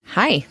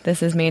Hi,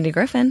 this is Mandy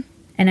Griffin.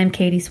 And I'm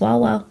Katie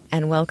Swalwell.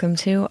 And welcome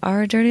to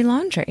Our Dirty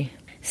Laundry.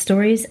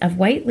 Stories of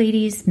white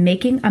ladies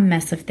making a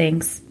mess of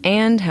things.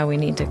 And how we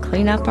need to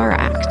clean up our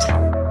act.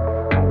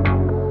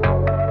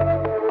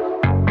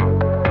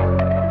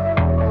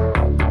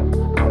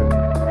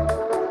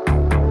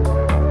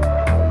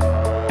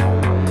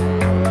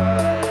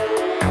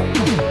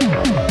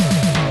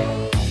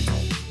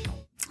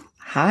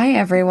 Hi,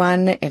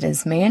 everyone. It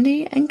is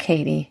Mandy and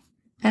Katie,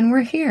 and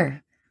we're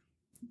here.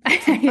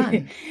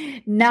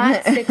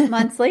 Not 6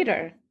 months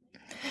later.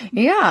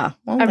 Yeah,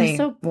 only I'm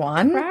so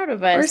one. Proud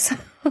of us.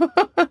 No,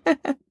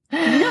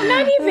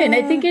 not even.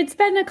 I think it's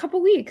been a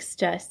couple weeks,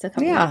 just a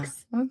couple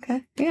weeks.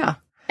 Okay. Yeah.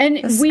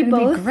 And we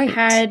both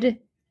had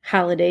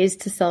holidays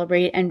to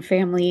celebrate and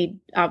family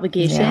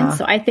obligations. Yeah.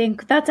 So I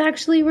think that's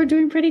actually, we're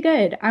doing pretty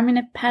good. I'm going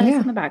to pat us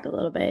on the back a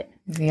little bit.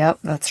 Yep,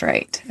 that's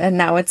right. And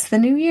now it's the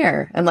new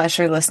year, unless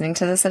you're listening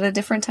to this at a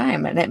different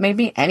time. And it may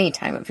be any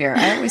time of year.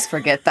 I always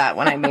forget that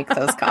when I make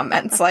those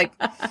comments. Like,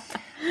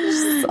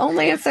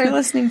 only if they're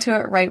listening to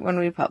it right when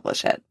we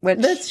publish it, which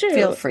that's true.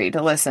 Feel free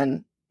to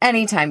listen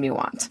anytime you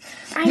want.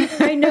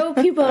 I know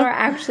people are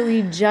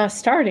actually just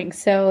starting,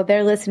 so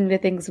they're listening to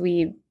things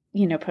we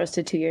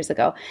posted 2 years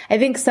ago. I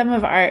think some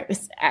of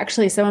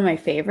my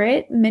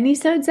favorite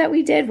minisodes that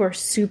we did were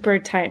super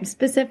time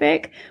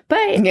specific, but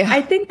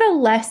I think the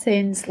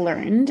lessons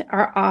learned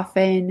are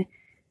often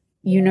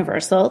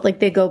universal. Like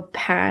they go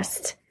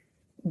past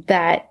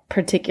that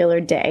particular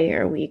day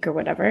or week or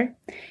whatever.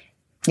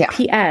 Yeah.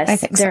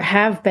 P.S. There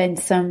have been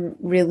some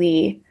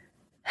really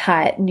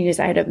hot news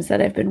items that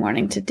I've been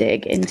wanting to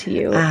dig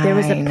into. There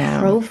was a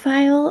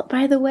profile,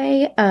 by the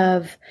way,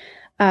 of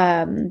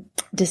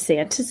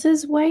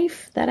DeSantis's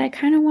wife that I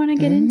kind of want to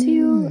get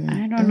into.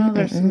 I don't know.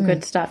 There's some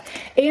good stuff.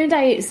 And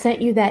I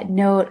sent you that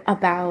note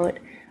about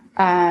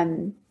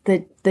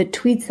the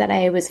tweets that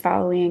I was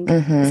following.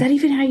 Is that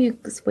even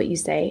what you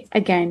say?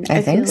 Again,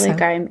 I feel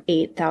like I'm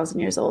 8,000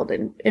 years old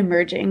and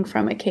emerging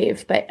from a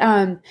cave. But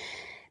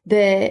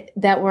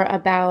that were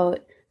about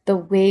the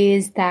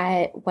ways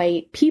that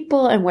white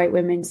people and white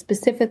women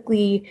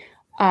specifically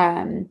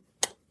can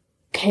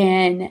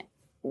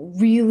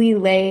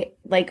really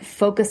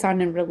focus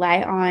on and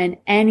rely on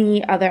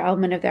any other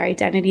element of their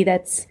identity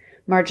that's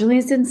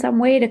marginalized in some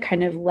way to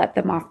kind of let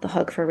them off the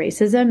hook for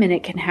racism. And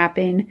it can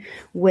happen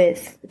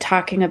with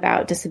talking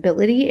about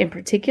disability in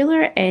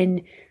particular,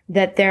 and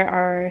that there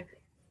are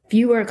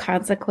fewer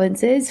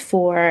consequences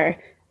for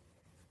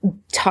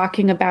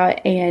talking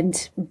about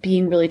and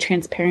being really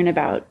transparent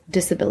about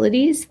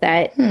disabilities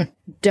that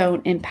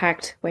don't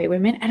impact white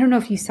women. I don't know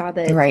if you saw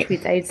the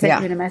tweets. I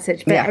sent you in a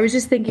message, but I was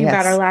just thinking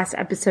about our last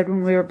episode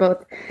when we were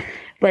both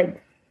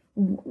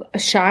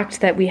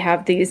shocked that we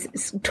have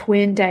these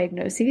twin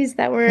diagnoses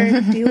that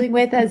we're dealing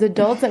with as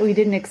adults that we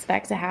didn't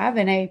expect to have.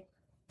 And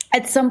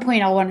at some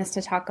point, I'll want us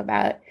to talk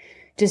about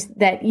just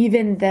that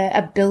even the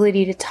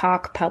ability to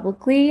talk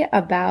publicly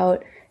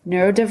about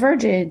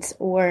neurodivergence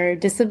or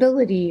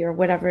disability or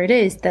whatever it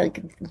is, that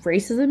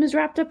racism is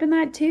wrapped up in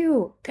that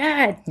too.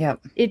 God,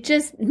 it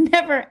just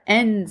never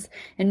ends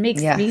and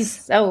makes me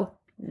so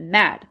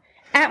mad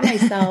at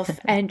myself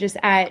and just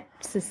at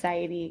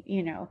society,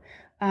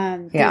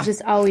 There's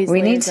just always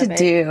we need to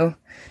do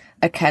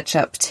a catch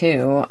up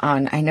too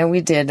on, I know we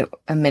did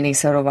a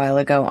mini-sode a while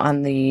ago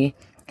on the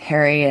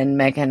Harry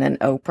and Meghan and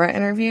Oprah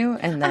interview,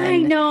 and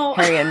then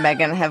Harry and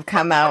Meghan have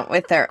come out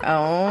with their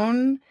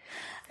own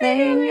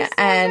thing,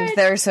 and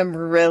there's some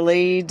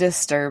really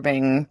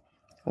disturbing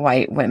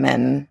white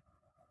women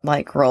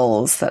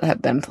roles that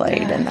have been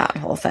played in that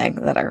whole thing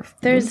that are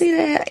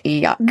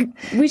yuck.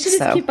 We should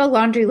just keep a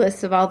laundry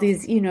list of all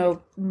these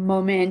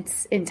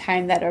moments in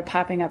time that are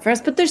popping up for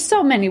us, but there's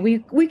so many.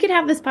 We could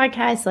have this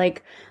podcast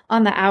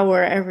on the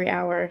hour, every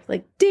hour,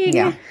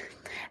 ding,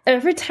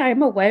 every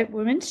time a white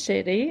woman's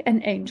shitty,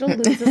 an angel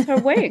loses her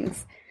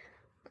wings.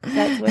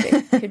 That's what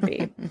it could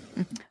be.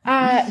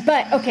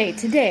 But okay,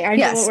 today I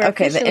know what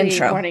we're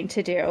officially wanting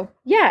to do.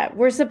 Yeah,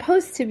 we're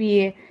supposed to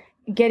be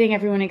getting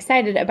everyone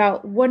excited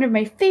about one of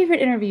my favorite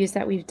interviews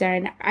that we've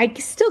done. I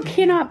still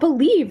cannot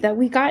believe that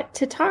we got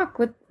to talk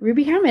with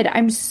Ruby Hamid.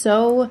 I'm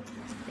so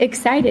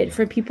excited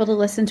for people to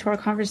listen to our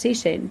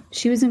conversation.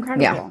 She was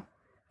incredible. Yeah.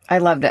 I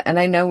loved it. And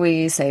I know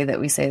we say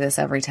this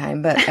every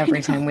time, but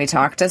every time we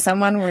talk to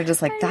someone, we're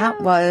just that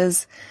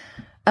was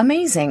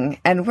amazing.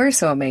 And we're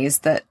so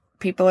amazed that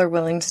people are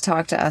willing to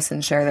talk to us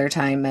and share their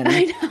time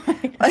and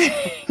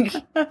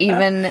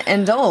even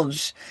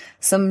indulge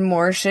some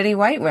more shitty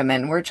white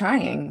women. We're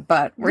trying,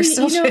 but we're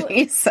still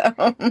shitty. So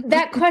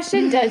that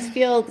question does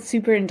feel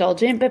super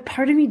indulgent, but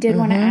part of me did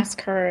want to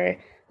ask her,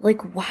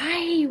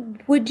 why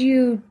would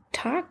you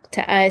talk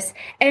to us,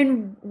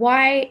 and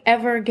why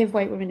ever give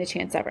white women a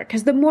chance ever?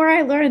 Because the more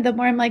I learn, the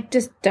more I'm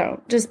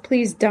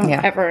please don't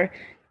ever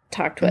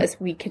talk to us.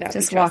 We cannot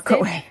just walk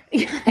away.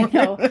 I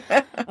know.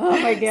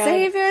 Oh my God.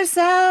 Save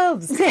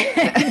yourselves.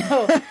 I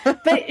know.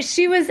 But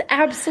she was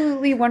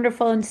absolutely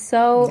wonderful and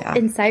so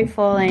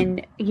insightful,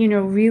 and,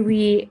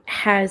 really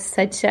has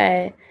such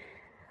an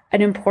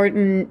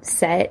important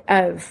set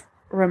of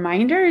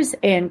reminders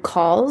and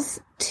calls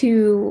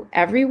to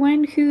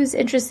everyone who's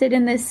interested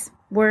in this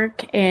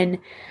work. And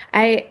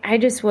I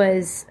just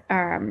was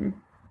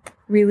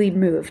really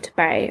moved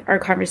by our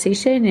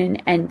conversation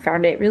and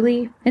found it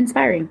really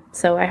inspiring.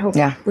 So I hope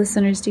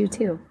listeners do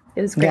too.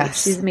 It was great.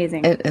 Yes, she's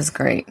amazing. It is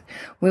great.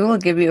 We will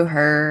give you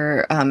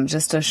her,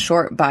 just a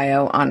short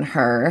bio on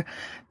her.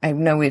 I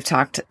know we've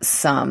talked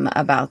some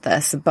about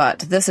this, but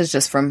this is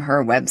just from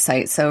her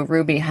website. So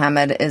Ruby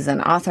Hamid is an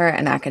author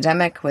and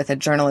academic with a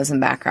journalism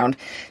background.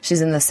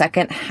 She's in the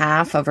second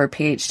half of her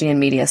PhD in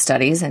media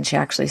studies, and she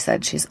actually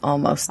said she's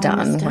almost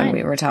done when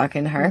we were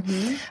talking to her,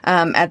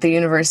 at the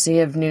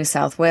University of New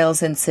South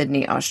Wales in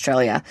Sydney,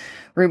 Australia.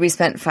 Ruby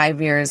spent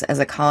 5 years as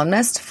a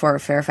columnist for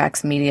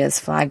Fairfax Media's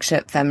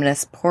flagship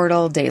feminist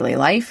portal, Daily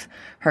Life.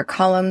 Her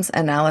columns,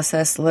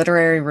 analysis,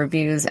 literary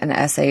reviews, and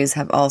essays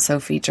have also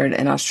featured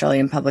in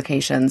Australian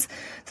publications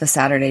The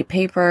Saturday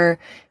Paper,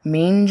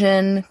 Mean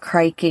Gin,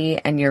 Crikey,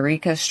 and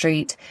Eureka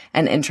Street,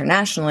 and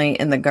internationally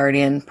in The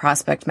Guardian,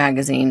 Prospect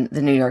Magazine,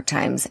 The New York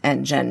Times,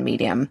 and Gen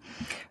Medium.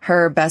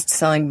 Her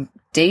best-selling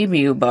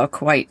debut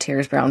book, White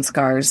Tears, Brown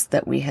Scars,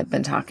 that we have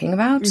been talking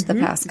about the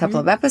past couple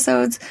of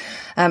episodes,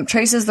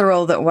 traces the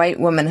role that white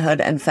womanhood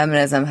and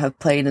feminism have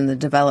played in the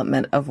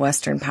development of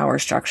Western power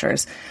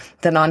structures.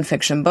 The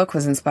nonfiction book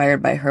was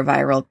inspired by her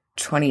viral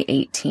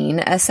 2018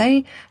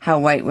 essay, How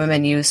White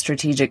Women Use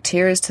Strategic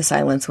Tears to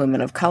Silence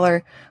Women of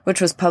Color, which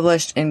was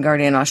published in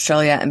Guardian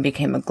Australia and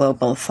became a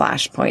global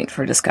flashpoint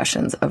for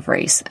discussions of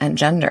race and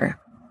gender.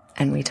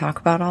 And we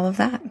talk about all of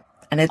that.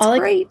 And it's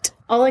great.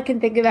 All I can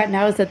think about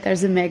now is that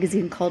there's a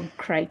magazine called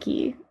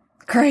Crikey.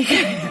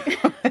 Crikey.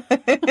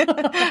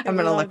 I'm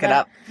going to look it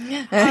up.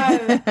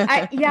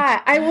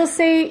 I will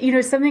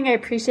say, something I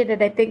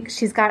appreciated. I think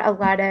she's got a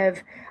lot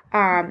of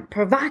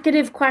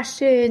provocative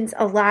questions,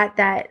 a lot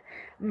that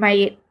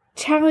might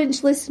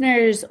challenge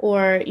listeners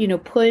or,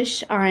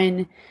 push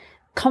on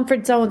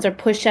comfort zones or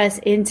push us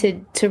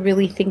into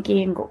really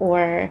thinking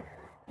or,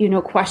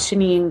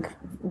 questioning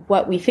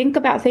what we think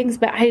about things.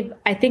 But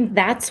I think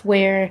that's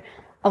where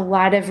a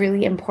lot of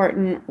really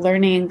important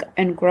learning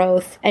and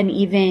growth and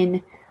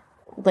even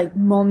like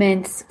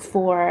moments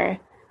for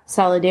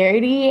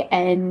solidarity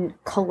and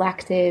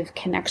collective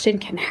connection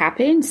can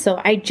happen.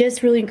 So I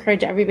just really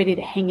encourage everybody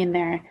to hang in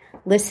there,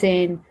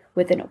 listen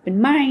with an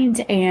open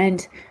mind,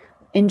 and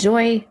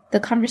enjoy the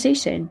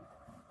conversation.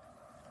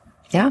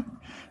 Yeah.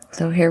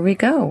 So here we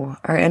go.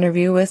 Our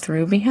interview with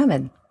Ruby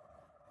Hamid.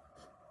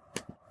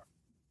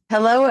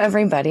 Hello,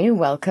 everybody.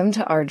 Welcome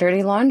to Our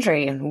Dirty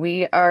Laundry.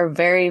 We are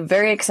very,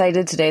 very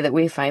excited today that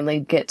we finally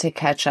get to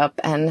catch up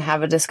and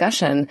have a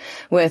discussion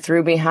with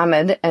Ruby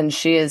Hamid, and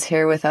she is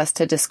here with us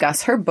to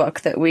discuss her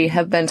book that we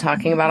have been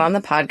talking about on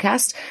the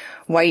podcast,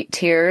 White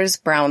Tears,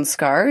 Brown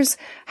Scars,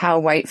 How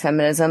White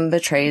Feminism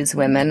Betrays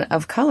Women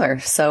of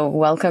Color. So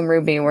welcome,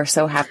 Ruby. We're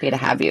so happy to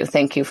have you.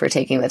 Thank you for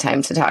taking the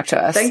time to talk to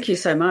us. Thank you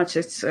so much.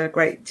 It's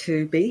great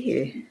to be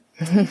here.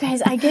 You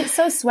guys, I get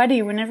so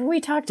sweaty whenever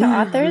we talk to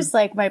authors.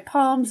 Like my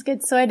palms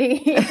get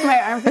sweaty, my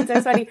armpits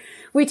are sweaty.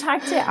 We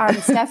talked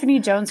to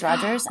Stephanie Jones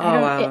Rogers.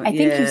 I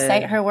think you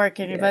cite her work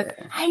in your book.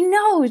 I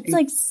know, it's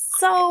like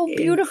so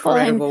beautiful.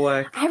 Incredible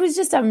work. I was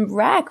just a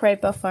wreck right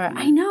before.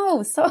 I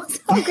know, so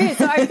great.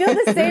 So I feel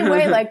the same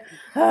way. Like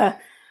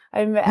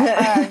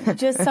I'm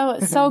just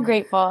so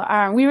grateful.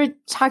 We were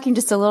talking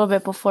just a little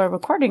bit before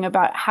recording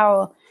about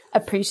how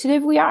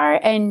appreciative we are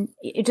and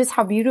just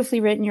how beautifully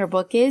written your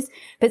book is.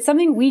 But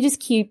something we just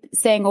keep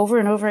saying over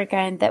and over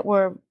again that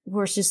we're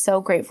just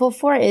so grateful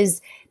for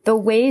is the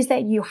ways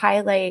that you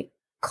highlight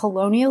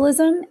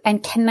colonialism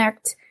and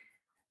connect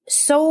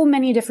so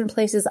many different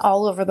places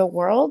all over the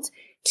world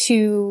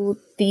to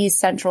these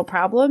central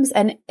problems.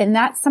 And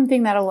that's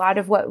something that a lot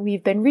of what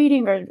we've been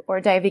reading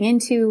or diving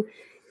into,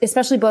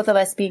 especially both of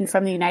us being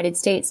from the United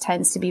States,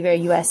 tends to be very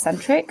U.S.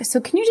 centric. So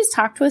can you just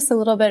talk to us a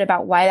little bit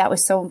about why that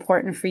was so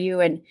important for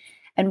you and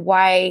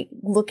why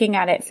looking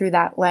at it through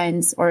that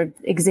lens or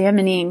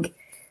examining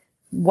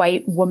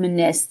white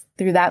womanness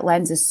through that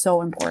lens is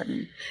so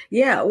important?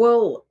 Yeah,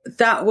 well,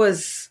 that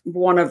was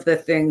one of the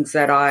things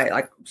that I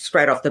like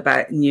straight off the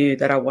bat knew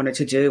that I wanted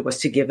to do was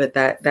to give it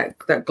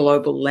that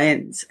global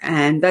lens.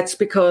 And that's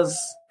because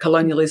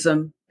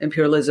colonialism,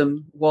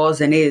 imperialism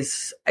was and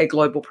is a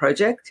global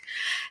project.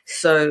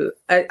 So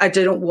I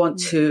didn't want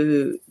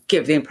to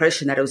give the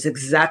impression that it was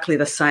exactly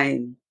the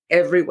same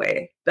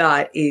everywhere,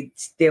 but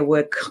there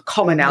were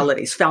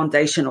commonalities,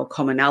 foundational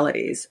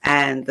commonalities,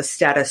 and the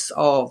status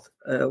of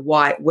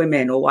white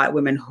women or white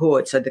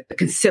womanhood. So the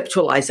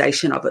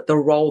conceptualization of it, the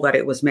role that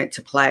it was meant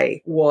to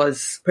play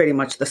was pretty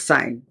much the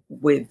same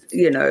with,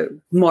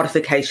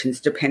 modifications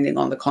depending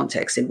on the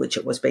context in which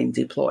it was being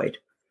deployed.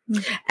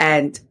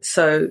 And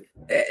so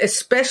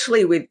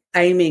especially with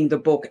aiming the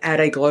book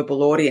at a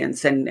global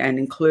audience and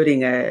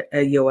including a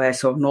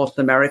US or North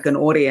American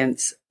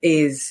audience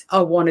is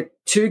I wanted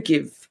to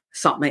give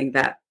something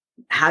that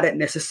hadn't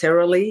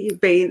necessarily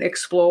been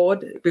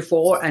explored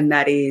before, and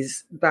that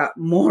is that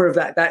more of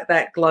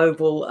that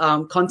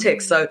global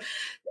context. So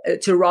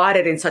to write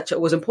it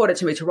it was important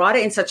to me to write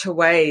it in such a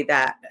way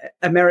that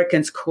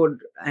Americans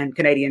could, and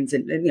Canadians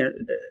and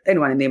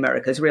anyone in the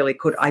Americas really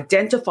could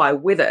identify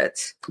with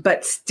it,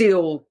 but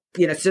still,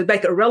 to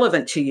make it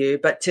relevant to you,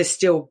 but to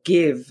still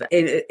give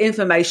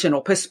information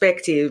or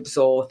perspectives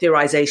or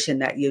theorization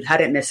that you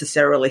hadn't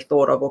necessarily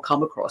thought of or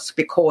come across,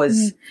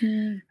 because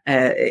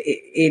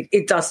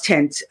it does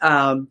tend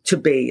to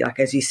be, like,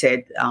 as you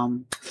said,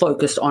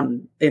 focused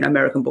on, in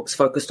American books,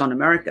 focused on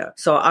America.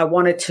 So I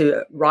wanted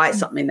to write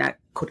something that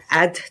could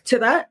add to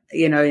that,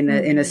 in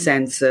a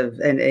sense of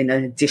in an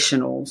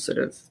additional sort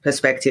of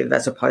perspective,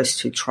 as opposed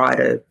to try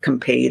to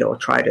compete or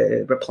try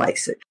to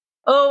replace it.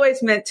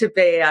 Always meant to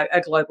be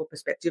a global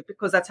perspective,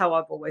 because that's how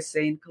I've always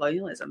seen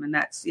colonialism. And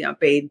that's,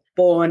 being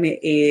born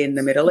in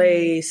the Middle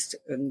East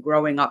and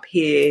growing up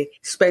here,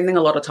 spending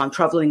a lot of time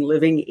traveling,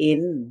 living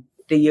in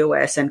the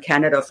US and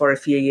Canada for a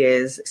few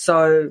years.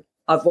 So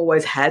I've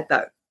always had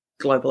that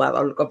global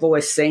outlook. I've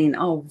always seen,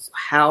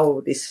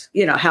 how this,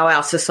 how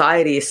our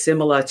society is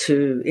similar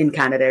to in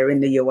Canada, in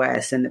the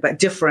US, but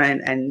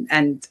different,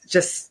 and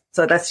just,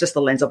 so that's just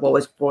the lens I've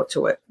always brought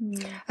to it.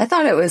 I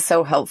thought it was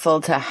so helpful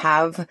to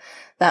have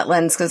that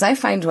lens, because I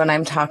find when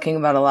I'm talking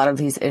about a lot of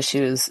these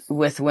issues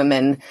with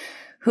women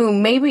who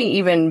maybe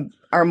even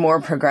are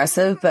more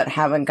progressive but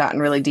haven't gotten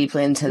really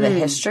deeply into the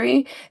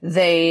history,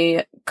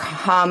 they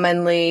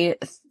commonly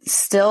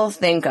still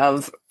think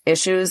of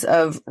issues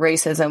of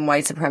racism,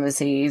 white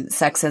supremacy,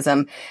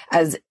 sexism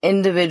as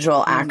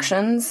individual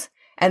actions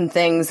and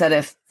things that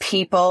if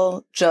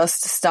people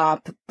just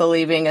stop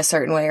believing a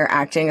certain way or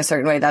acting a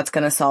certain way, that's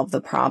going to solve the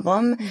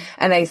problem.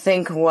 And I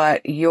think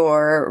what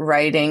your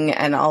writing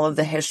and all of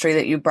the history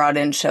that you brought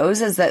in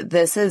shows is that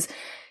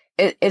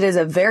it is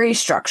a very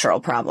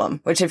structural problem,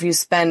 which if you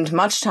spend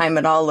much time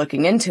at all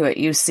looking into it,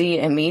 you see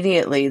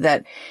immediately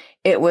that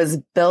it was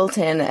built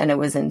in and it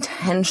was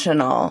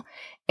intentional,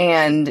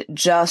 and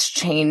just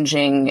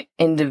changing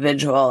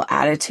individual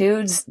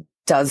attitudes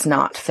does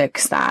not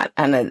fix that.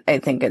 And I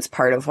think it's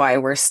part of why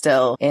we're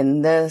still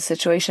in the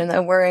situation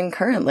that we're in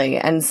currently.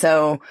 And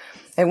so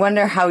I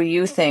wonder how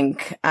you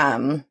think,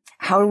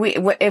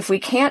 if we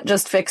can't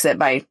just fix it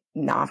by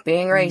not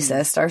being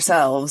racist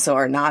ourselves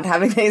or not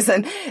having these,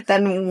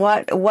 then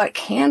what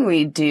can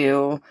we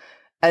do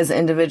as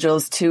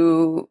individuals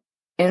to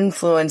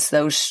influence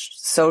those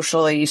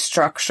socially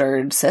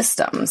structured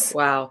systems?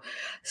 Wow.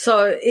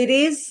 So it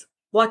is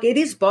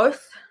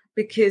both.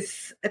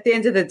 Because at the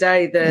end of the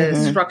day, the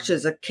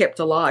structures are kept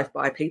alive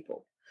by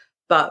people,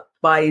 but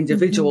by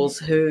individuals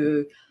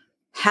who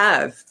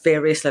have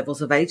various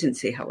levels of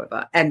agency,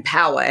 however, and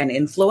power and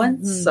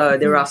influence. So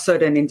there are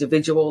certain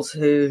individuals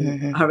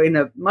who are in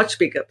a much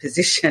bigger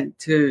position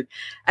to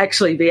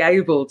actually be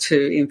able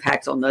to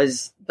impact on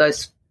those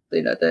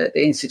the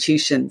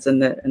institutions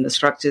and the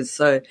structures.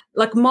 So,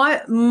 like,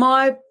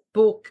 my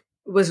book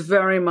was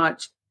very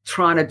much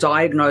trying to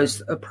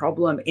diagnose a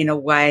problem in a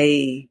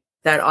way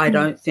that I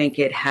don't think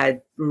it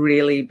had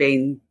really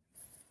been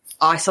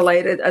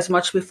isolated as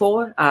much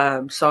before.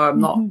 So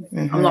I'm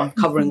not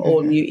covering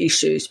all new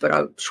issues, but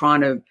I'm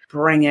trying to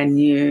bring a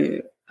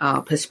new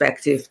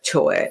perspective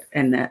to it,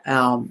 and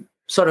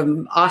sort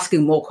of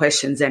asking more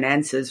questions than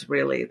answers,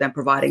 really, than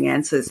providing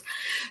answers.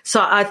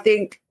 So I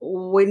think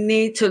we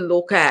need to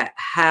look at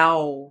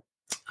how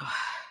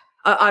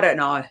I don't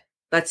know.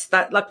 That's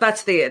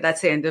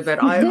the end of it.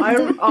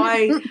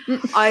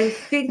 I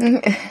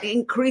think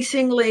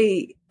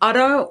increasingly, I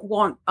don't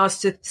want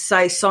us to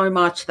say so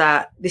much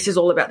that this is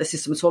all about the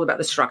system. It's all about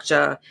the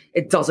structure.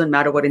 It doesn't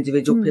matter what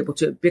individual people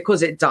do,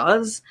 because it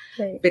does,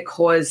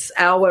 because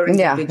our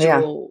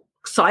individual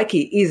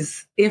psyche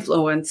is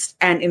influenced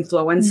and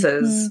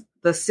influences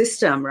the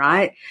system,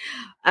 right?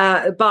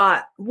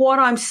 But what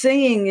I'm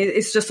seeing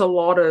is just a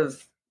lot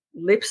of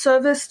lip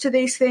service to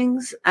these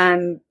things,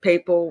 and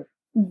people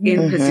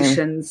in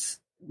positions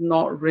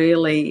not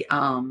really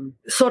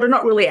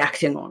not really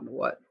acting on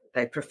what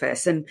they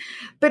profess.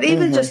 But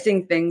even just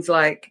in things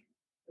like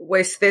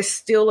there's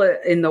still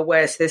in the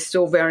West, there's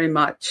still very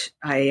much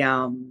a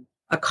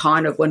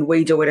kind of, when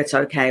we do it, it's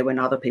okay. When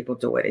other people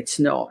do it, it's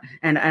not.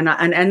 And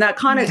that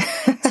kind of,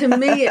 to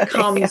me, it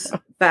comes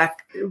back,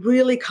 it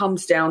really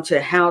comes down to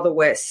how the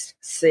West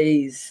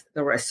sees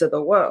the rest of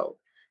the world.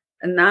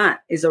 And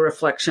that is a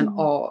reflection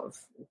of,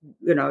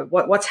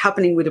 what's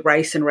happening with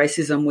race and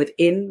racism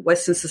within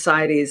Western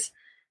societies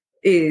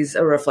is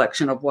a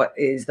reflection of what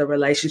is the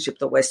relationship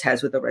the West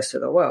has with the rest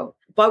of the world.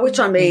 By which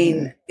I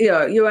mean,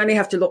 you only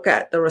have to look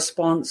at the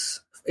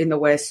response in the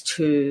West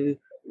to,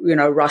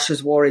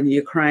 Russia's war in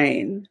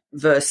Ukraine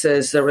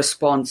versus the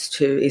response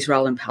to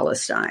Israel and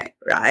Palestine,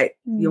 right?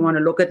 You want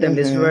to look at them.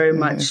 There's very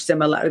much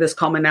similar, there's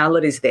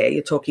commonalities there.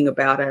 You're talking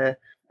about a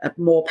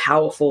more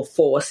powerful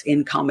force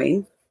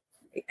incoming,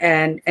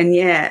 and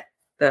yet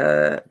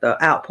the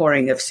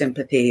outpouring of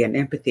sympathy and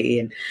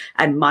empathy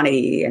and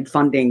money and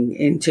funding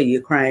into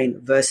Ukraine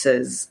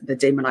versus the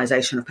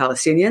demonization of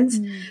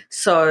Palestinians.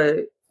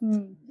 So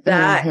we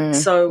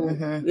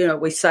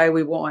say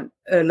we want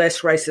a less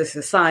racist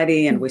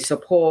society, and we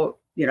support,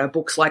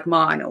 books like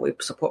mine, or we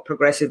support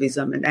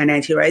progressivism and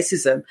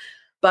anti-racism.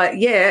 But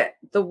yeah,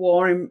 the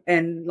war in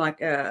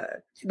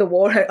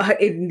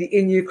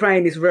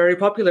Ukraine is very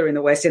popular in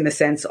the West in the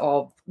sense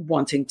of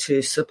wanting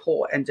to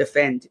support and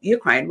defend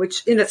Ukraine,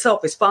 which in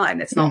itself is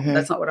fine. It's not,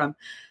 that's not what I'm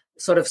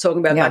sort of talking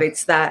about, but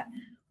it's that,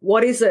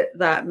 what is it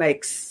that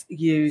makes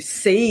you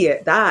see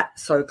it that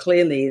so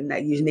clearly, and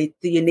that you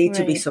need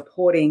to be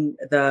supporting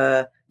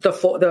the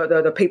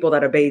people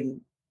that are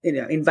being,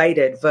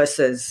 invaded,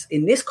 versus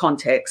in this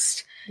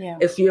context,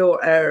 if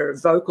you're a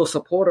vocal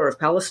supporter of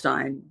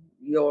Palestine,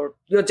 you're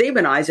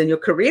demonized and your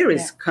career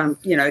is can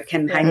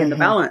hang in the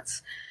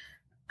balance.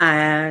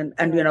 And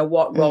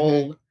what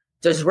role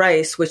does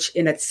race, which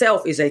in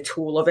itself is a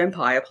tool of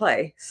empire,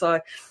 play? So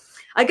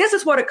I guess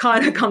that's what it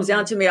kind of comes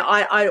down to me.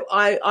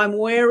 I'm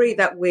wary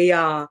that we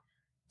are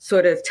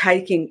sort of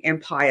taking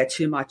empire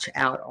too much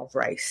out of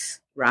race,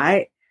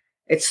 right?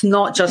 It's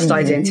not just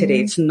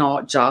identity. It's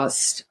not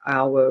just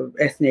our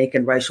ethnic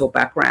and racial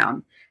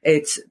background.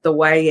 It's the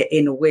way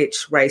in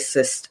which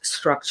racist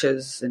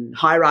structures and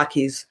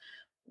hierarchies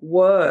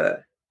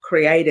were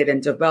created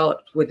and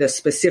developed with a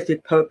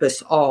specific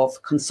purpose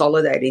of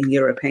consolidating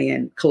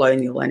European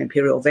colonial and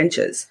imperial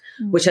ventures,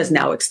 which has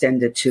now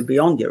extended to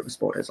beyond Europe's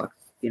borders,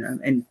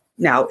 and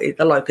now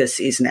the locus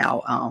is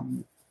now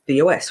the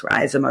US,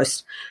 right, as the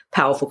most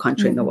powerful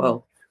country in the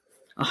world.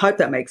 I hope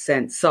that makes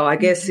sense. So I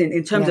guess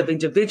in terms of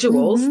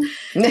individuals,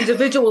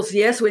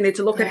 yes, we need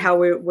to look at how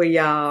we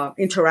are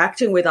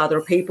interacting with other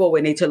people.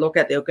 We need to look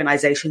at the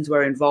organizations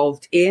we're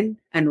involved in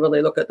and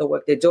really look at the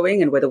work they're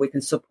doing and whether we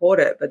can support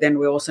it. But then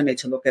we also need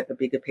to look at the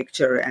bigger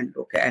picture and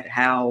look at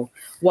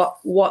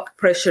what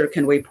pressure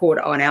can we put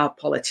on our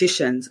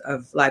politicians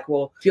of like,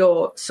 well, if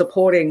you're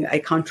supporting a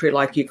country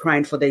like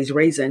Ukraine for these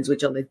reasons,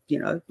 which are,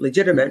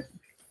 legitimate,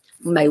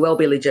 may well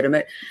be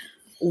legitimate,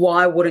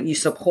 why wouldn't you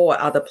support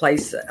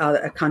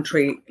a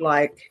country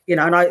like,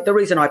 and the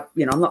reason I'm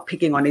not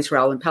picking on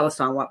Israel and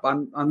Palestine,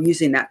 I'm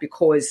using that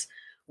because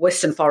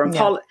Western foreign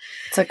policy.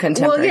 It's a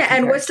contemporary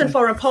and Western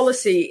foreign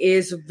policy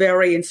is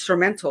very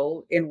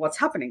instrumental in what's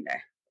happening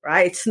there,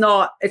 right? It's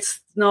not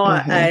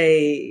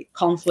a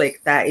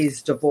conflict that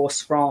is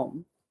divorced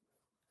from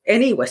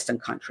any Western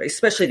country,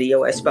 especially the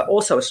US, but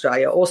also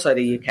Australia, also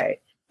the UK.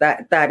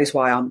 That is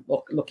why I'm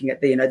looking at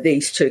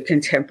these two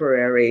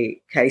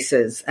contemporary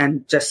cases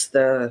and just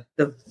the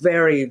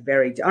very,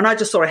 very, and I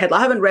just saw a headline.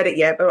 I haven't read it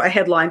yet, but a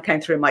headline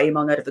came through my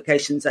email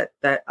notifications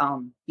that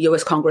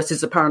US Congress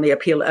is apparently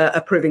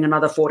approving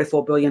another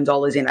 $44 billion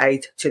in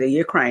aid to the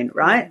Ukraine,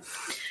 right?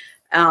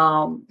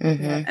 So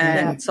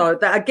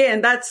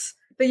that's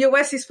the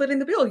US is footing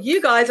the bill.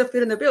 You guys are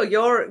footing the bill.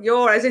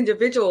 You're as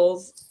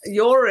individuals,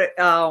 your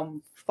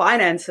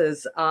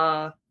finances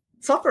are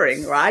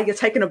suffering, right? You're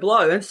taking a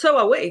blow, and so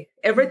are we.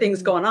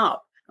 Everything's gone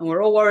up, and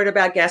we're all worried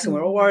about gas, and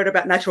we're all worried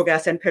about natural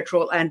gas and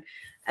petrol, and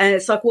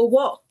it's like,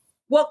 well,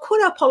 what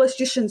could our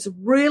politicians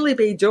really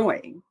be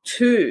doing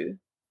to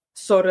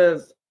sort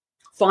of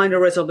find a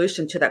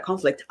resolution to that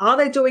conflict? Are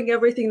they doing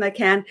everything they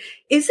can?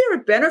 Is there a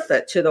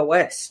benefit to the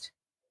West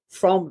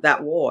from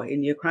that war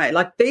in Ukraine?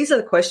 Like, these are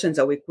the questions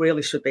that we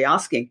really should be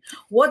asking.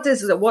 What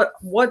does the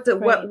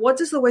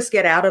West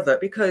get out of it?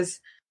 Because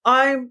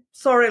I'm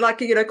sorry,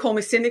 call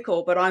me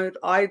cynical, but I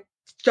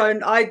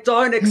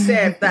don't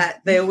accept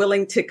that they're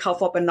willing to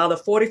cough up another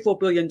 $44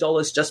 billion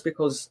just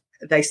because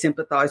they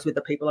sympathize with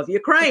the people of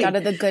Ukraine. Out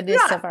of the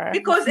goodness of our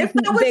because if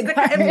that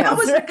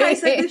was the case,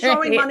 they'd be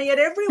throwing money at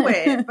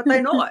everywhere, but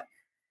they're not.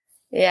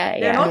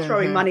 They're not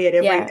throwing money at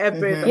all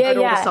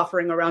the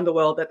suffering around the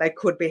world that they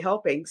could be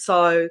helping.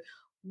 So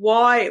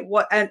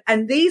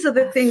and these are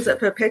the things that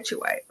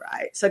perpetuate,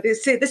 right? So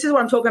this is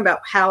what I'm talking about,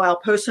 how our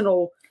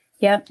personal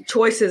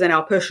choices and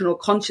our personal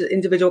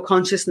individual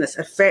consciousness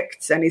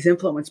affects and is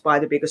influenced by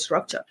the bigger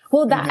structure.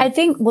 Well, I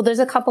think, there's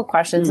a couple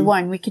questions.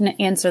 One, we can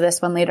answer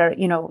this one later.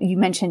 You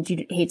mentioned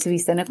you hate to be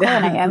cynical,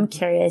 and I am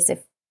curious if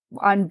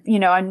on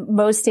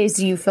most days,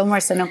 do you feel more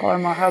cynical or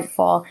more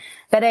hopeful?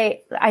 But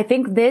I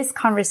think this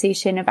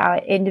conversation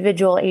about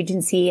individual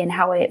agency and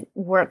how it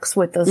works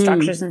with those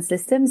structures and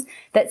systems,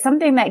 that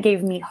something that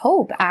gave me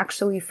hope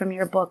actually from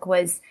your book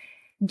was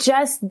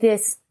just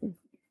this,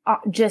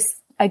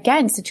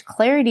 again, such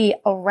clarity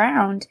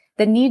around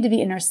the need to be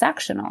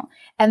intersectional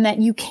and that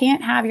you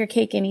can't have your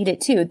cake and eat it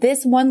too.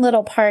 This one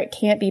little part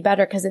can't be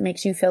better because it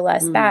makes you feel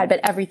less bad, but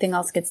everything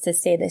else gets to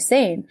stay the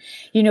same.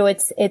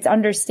 It's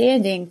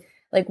understanding,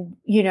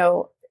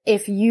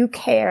 if you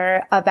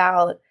care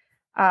about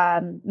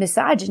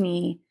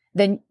misogyny,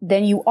 then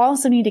you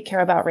also need to care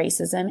about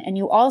racism, and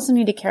you also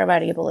need to care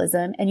about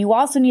ableism, and you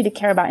also need to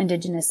care about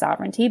indigenous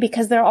sovereignty,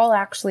 because they're all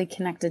actually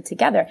connected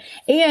together.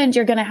 And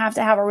you're going to have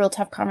a real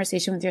tough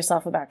conversation with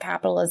yourself about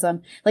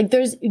capitalism.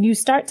 You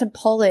start to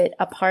pull it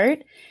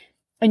apart,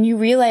 and you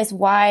realize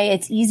why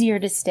it's easier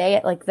to stay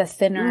at the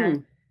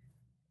thinner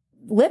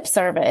lip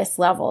service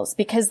levels,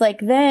 because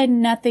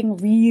then nothing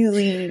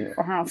really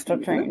has to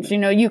change.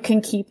 You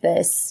can keep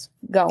this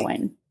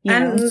going.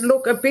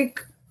 Look, a big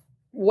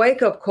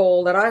wake-up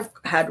call that I've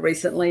had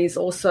recently is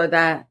also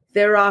that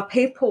there are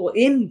people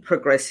within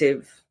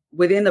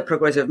the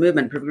progressive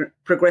movement,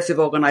 progressive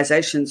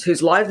organizations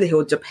whose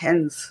livelihood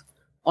depends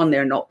on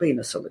there not being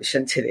a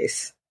solution to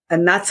this.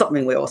 And that's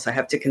something we also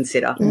have to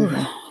consider. Do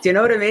you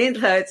know what I mean?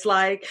 So it's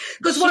like,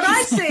 because what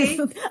I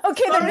see...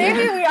 Okay, then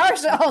maybe we are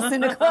all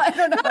cynical. I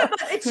don't know. No, but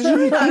it's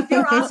true, though. If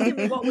you're asking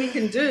me what we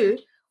can do,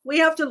 we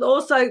have to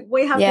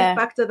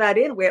factor that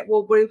in.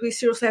 We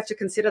seriously have to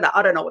consider that.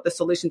 I don't know what the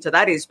solution to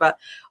that is, but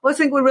I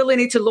think we really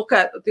need to look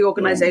at the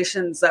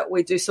organizations that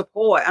we do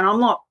support. And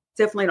I'm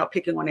definitely not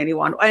picking on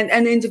anyone,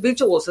 and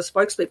individuals, the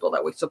spokespeople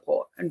that we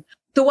support. And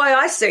the way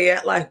I see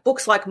it, like,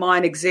 books like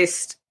mine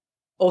exist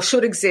or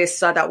should exist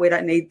so that we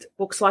don't need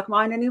books like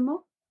mine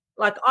anymore.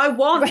 Like, I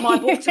want my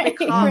book to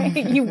become...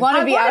 You want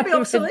to be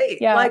obsolete.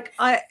 Yeah. Like,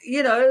 I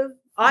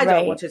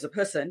don't want to as a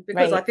person,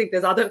 because I think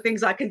there's other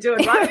things I can do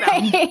and write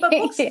about. But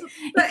books,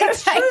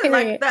 it's true,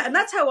 like that, and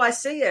that's how I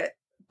see it.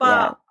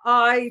 But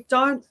I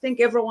don't think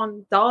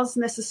everyone does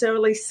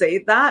necessarily see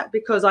that,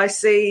 because I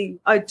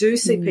do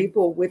see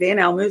people within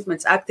our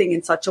movements acting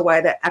in such a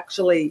way that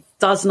actually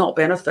does not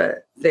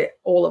benefit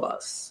all of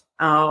us.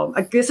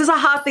 This is a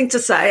hard thing to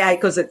say,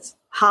 because it's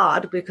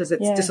hard, because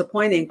it's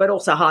disappointing, but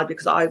also hard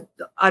because I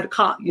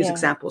can't use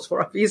examples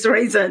for obvious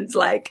reasons,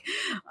 like,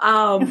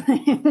 but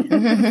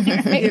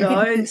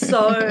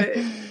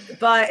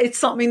it's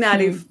something that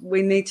if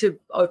we need to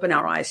open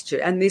our eyes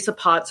to, and these are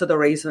parts of the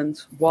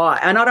reasons why.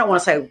 And I don't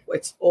want to say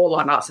it's all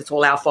on us, it's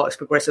all our fault as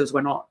progressives,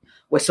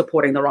 we're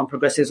supporting the wrong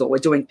progressives or we're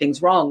doing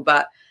things wrong,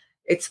 but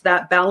it's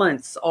that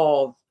balance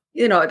of,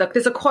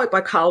 there's a quote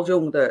by Carl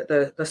Jung,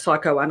 the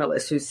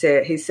psychoanalyst, he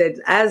said,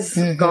 as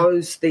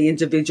goes the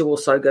individual,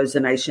 so goes the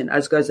nation.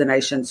 As goes the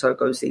nation, so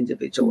goes the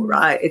individual,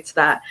 right? It's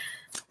that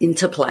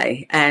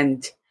interplay.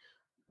 And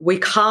we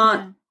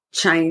can't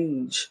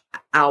change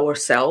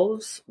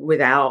ourselves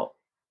without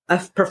a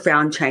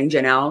profound change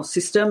in our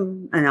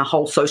system and our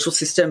whole social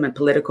system and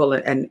political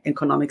and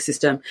economic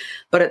system.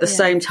 But at the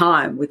same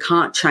time, we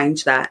can't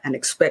change that and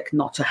expect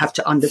not to have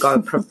to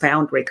undergo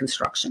profound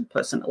reconstruction,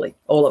 personally,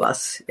 all of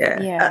us.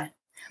 Yeah.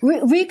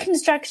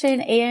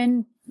 Reconstruction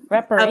and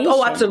reparation.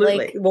 Oh,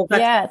 absolutely.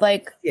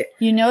 I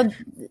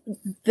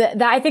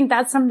think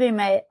that's something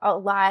that a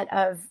lot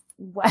of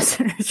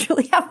Westerners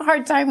really have a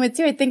hard time with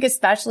too. I think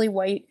especially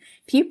white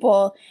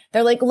people,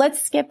 they're like, let's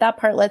skip that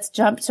part. Let's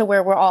jump to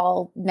where we're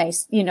all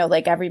nice,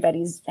 like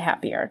everybody's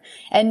happier.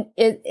 And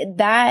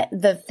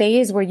the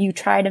phase where you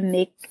try to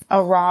make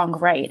a wrong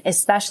right,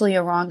 especially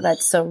a wrong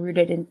that's so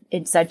rooted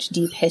in such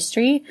deep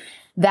history,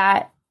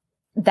 that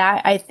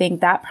I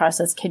think that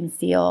process can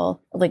feel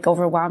like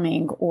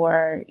overwhelming,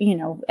 or,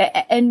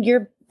 and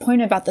your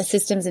point about the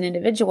systems and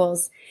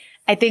individuals,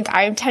 I think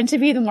I tend to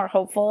be the more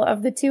hopeful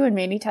of the two, and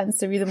Mandy tends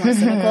to be the more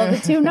cynical of the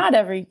two. Not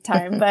every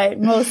time, but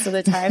most of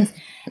the times.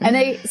 And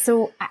I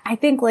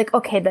think, like,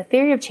 okay, the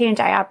theory of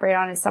change I operate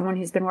on as someone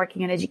who's been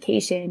working in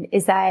education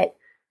is that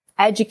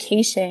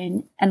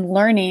education and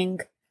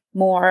learning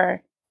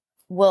more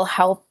will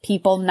help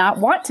people not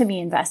want to be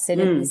invested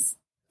in these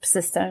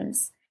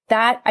systems.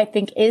 That, I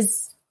think,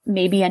 is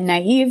maybe a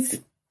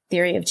naive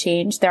theory of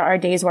change. There are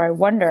days where I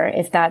wonder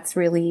if that's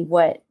really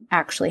what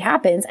actually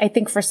happens. I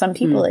think for some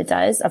people it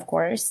does, of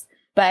course,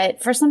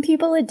 but for some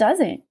people it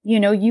doesn't.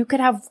 You could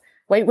have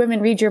white women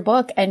read your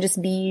book and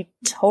just be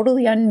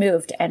totally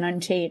unmoved and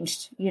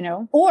unchanged,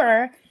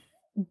 or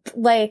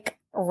like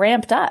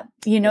ramped up,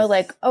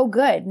 like, oh,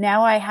 good.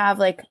 Now I have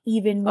like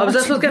even more. I was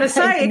just going to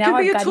say, it could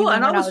be a tool.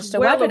 And I was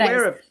well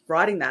aware of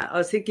writing that. I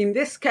was thinking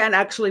this can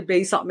actually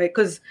be something,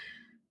 because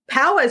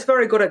power is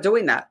very good at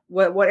doing that.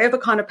 Whatever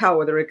kind of power,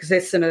 whether it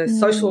exists in a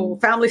social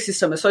family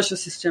system, a social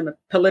system, a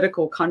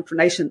political country,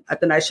 nation,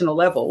 at the national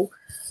level,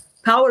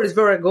 power is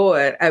very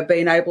good at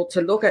being able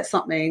to look at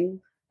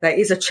something that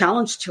is a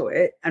challenge to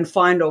it and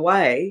find a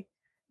way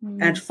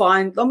and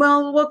find,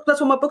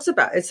 that's what my book's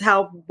about. It's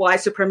how white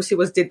supremacy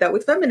did that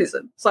with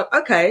feminism. It's like,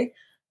 okay,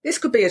 this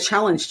could be a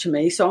challenge to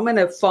me, so I'm going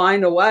to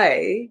find a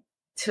way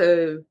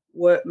to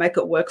make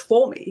it work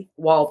for me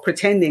while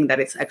pretending that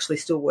it's actually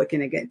still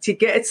working again.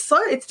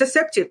 It's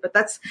deceptive, but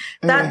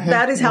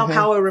that is how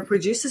power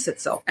reproduces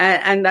itself,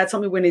 and that's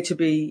something we need to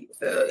be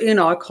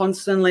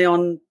constantly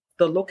on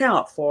the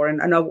lookout for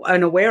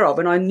and aware of.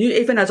 And I knew,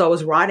 even as I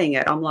was writing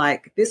it, I'm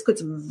like, this could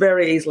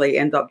very easily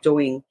end up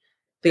doing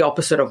the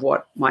opposite of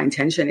what my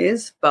intention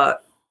is. And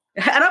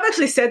I've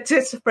actually said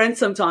to friends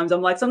sometimes,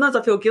 I'm like, sometimes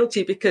I feel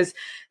guilty because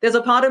there's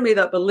a part of me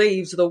that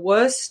believes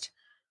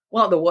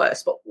not the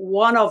worst, but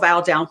one of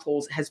our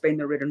downfalls has been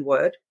the written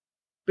word,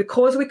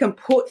 because we can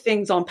put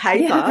things on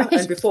paper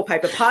and before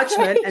paper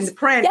parchment and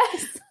print,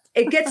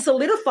 it gets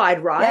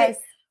solidified, right? Yes.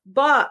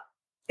 But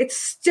it's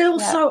still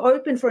so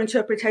open for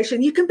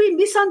interpretation. You can be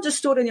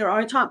misunderstood in your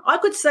own time. I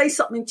could say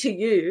something to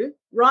you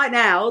right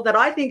now that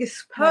I think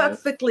is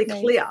perfectly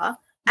clear,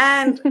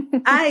 and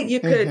you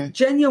could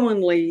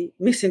genuinely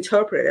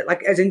misinterpret it,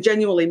 like as in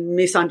genuinely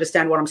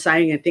misunderstand what I'm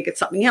saying and think it's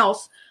something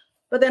else.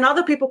 But then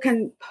other people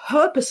can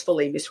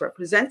purposefully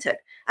misrepresent it.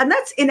 And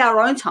that's in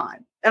our own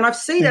time. And I've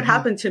seen it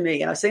happen to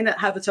me, and I've seen it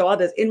happen to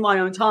others in my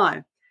own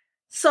time.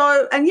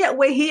 So, and yet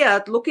we're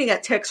here looking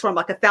at text from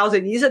like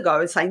 1,000 years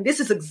ago and saying, this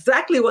is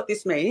exactly what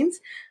this means.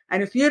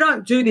 And if you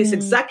don't do this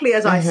exactly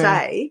as I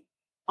say,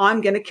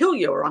 I'm going to kill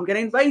you, or I'm going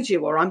to invade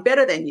you, or I'm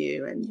better than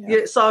you.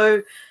 And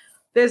so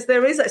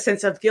there is a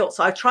sense of guilt.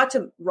 So I tried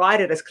to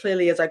write it as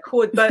clearly as I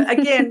could. But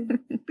again,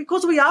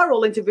 because we are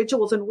all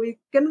individuals and we're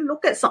going to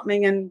look at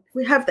something and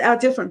we have our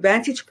different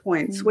vantage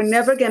points, we're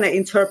never going to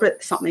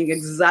interpret something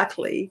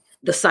exactly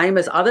the same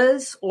as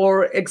others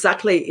or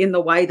exactly in the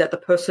way that the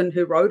person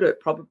who wrote it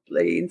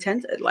probably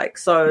intended. Like,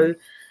 so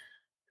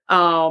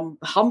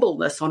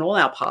humbleness on all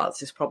our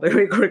parts is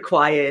probably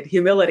required,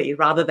 humility,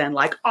 rather than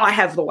like, I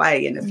have the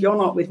way, and if you're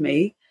not with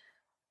me,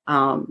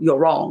 you're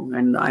wrong,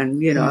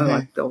 and you know,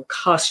 like they'll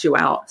cast you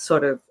out,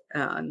 sort of.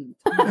 No,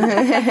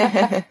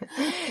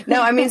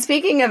 I mean,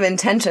 speaking of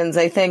intentions,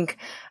 I think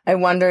I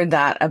wondered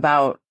that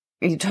about,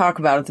 you talk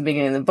about at the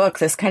beginning of the book,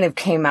 this kind of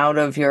came out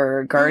of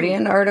your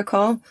Guardian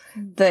article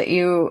that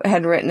you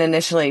had written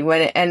initially,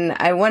 and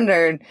I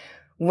wondered,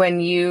 when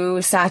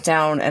you sat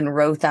down and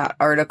wrote that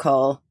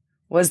article,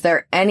 was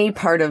there any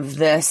part of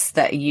this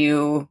that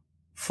you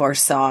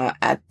foresaw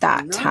at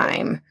that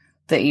time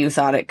that you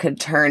thought it could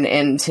turn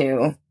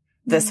into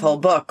this whole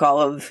book, all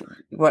of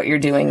what you're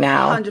doing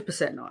now?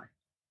 100%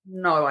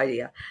 no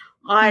idea.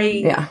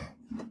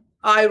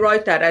 I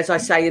wrote that, as I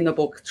say in the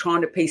book,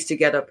 trying to piece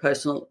together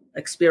personal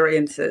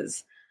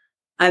experiences,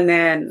 and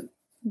then,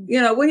 you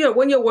know, when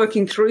you're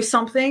working through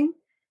something,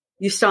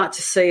 you start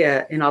to see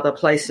it in other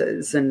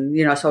places. And,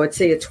 you know, so I'd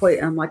see a tweet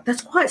and I'm like,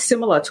 that's quite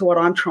similar to what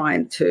I'm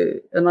trying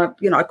to, and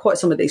I quote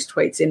some of these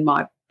tweets in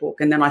my book.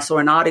 And then I saw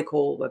an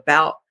article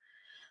about,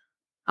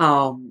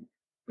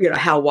 you know,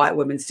 how white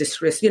women's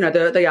distress, you know,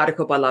 the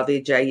article by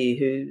Lavie Jayi,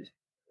 who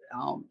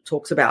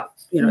talks about,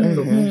 you know,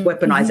 the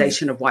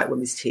weaponization of white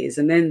women's tears.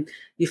 And then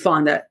you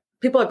find that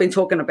people have been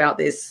talking about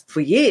this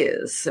for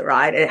years,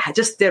 right? It had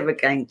just never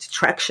gained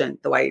traction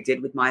the way it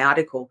did with my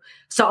article.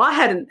 So I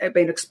hadn't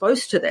been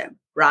exposed to them,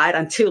 right,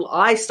 until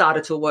I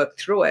started to work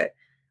through it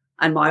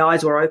and my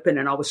eyes were open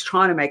and I was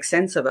trying to make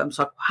sense of them.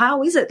 So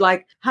how is it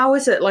like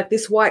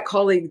this white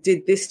colleague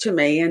did this to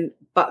me,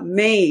 but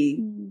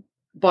me,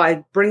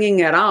 by bringing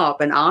it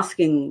up and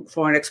asking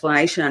for an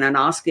explanation and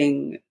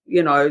asking,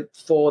 you know,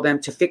 for them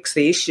to fix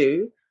the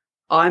issue,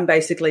 I'm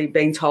basically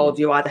being told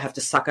you either have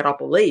to suck it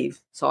up or leave.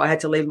 So I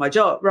had to leave my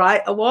job,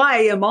 right?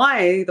 Why am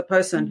I the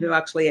person who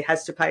actually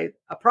has to pay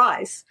a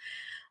price?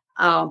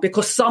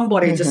 Because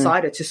somebody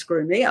decided to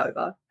screw me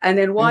over. And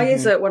then why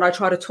is it when I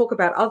try to talk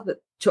about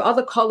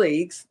other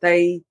colleagues,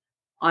 they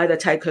either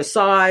take her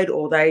side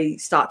or they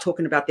start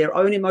talking about their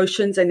own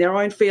emotions and their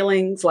own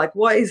feelings, like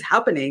what is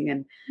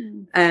happening,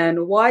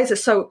 and why is it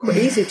so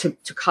easy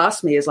to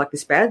cast me as like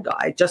this bad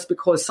guy just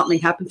because something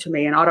happened to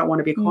me and I don't want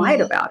to be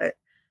quiet about it.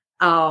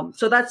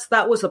 So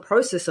that was the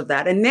process of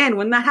that. And then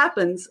when that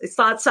happens, it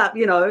starts up,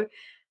 you know,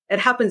 it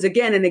happens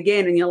again and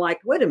again. And you're like,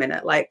 wait a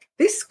minute, like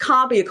this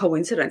can't be a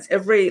coincidence.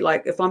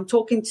 If I'm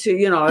talking to,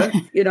 you know,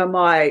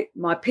 my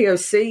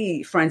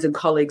POC friends and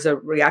colleagues are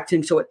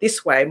reacting to it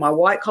this way. My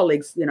white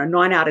colleagues, you know,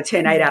 9 out of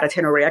 10, 8 out of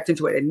 10 are reacting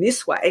to it in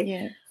this way.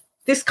 Yeah.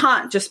 This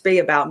can't just be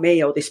about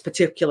me or this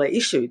particular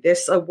issue.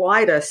 There's a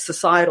wider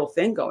societal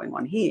thing going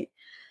on here.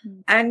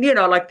 And, you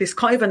know, like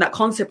even that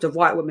concept of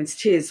white women's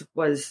tears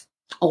was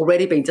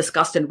already been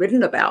discussed and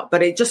written about,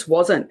 but it just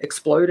wasn't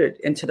exploded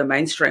into the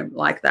mainstream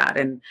like that.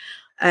 And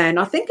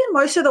I think in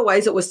most of the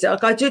ways it was,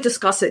 like, I do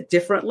discuss it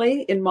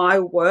differently in my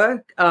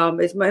work.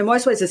 In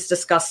most ways it's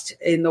discussed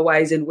in the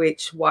ways in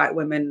which white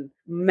women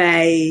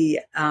may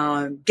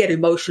get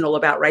emotional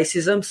about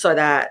racism so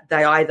that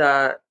they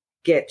either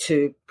get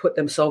to put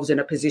themselves in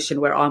a position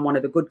where I'm one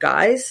of the good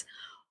guys,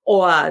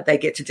 or they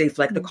get to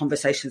deflect the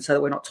conversation so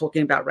that we're not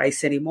talking about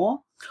race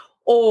anymore,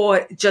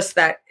 or just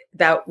that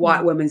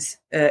white women's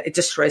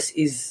distress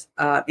is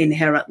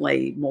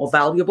inherently more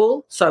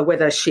valuable. So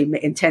whether she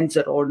intends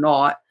it or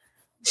not,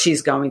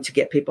 she's going to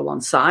get people on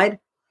side.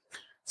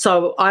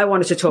 So I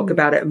wanted to talk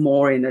about it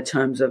more in the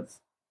terms of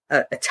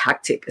a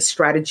tactic, a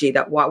strategy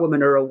that white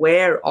women are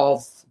aware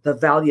of the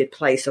valued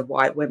place of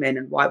white women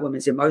and white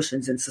women's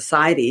emotions in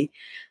society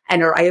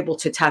and are able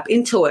to tap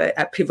into it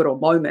at pivotal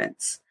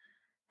moments.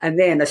 And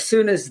then as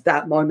soon as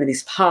that moment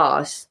is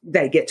past,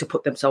 they get to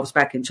put themselves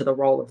back into the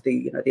role of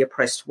the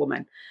oppressed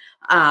woman.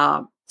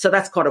 So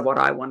that's kind of what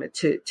I wanted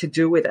to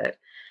do with it.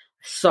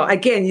 So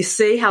again, you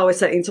see how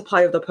it's an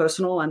interplay of the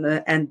personal and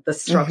the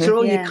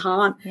structural. You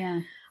can't,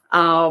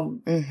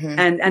 and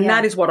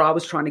that is what I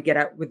was trying to get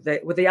at with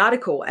the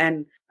article.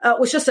 And it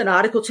was just an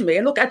article to me.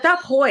 And look, at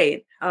that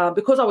point,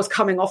 because I was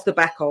coming off the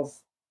back of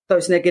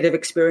those negative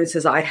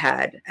experiences I'd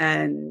had,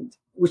 and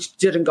which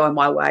didn't go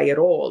my way at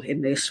all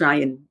in the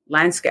Australian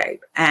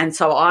landscape. And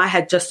so I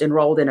had just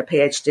enrolled in a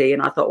PhD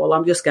and I thought, well,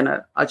 I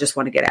just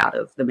want to get out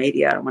of the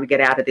media. I want to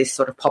get out of this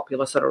sort of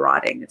popular sort of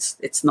writing.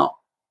 It's not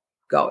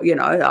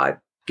I'm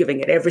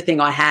giving it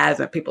everything I have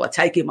and people are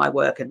taking my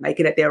work and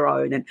making it their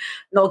own and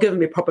not giving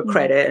me proper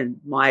credit, and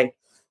my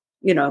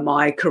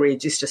career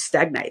just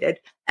stagnated.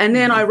 And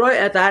then I wrote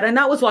at that, and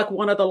that was like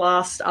one of the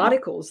last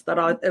articles that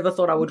I ever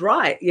thought I would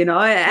write,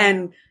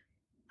 and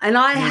And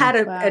I had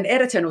an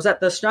editor, and it was at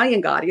the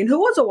Australian Guardian, who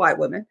was a white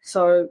woman.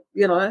 So,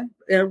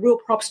 real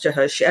props to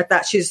her.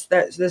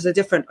 There's a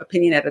different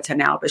opinion editor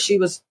now, but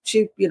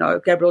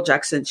Gabrielle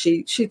Jackson,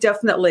 she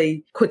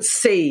definitely could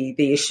see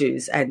the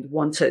issues and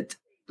wanted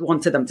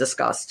them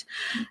discussed.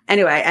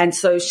 Anyway, and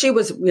so she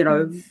was,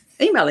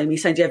 emailing me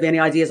saying, do you have any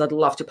ideas? I'd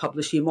love to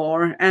publish you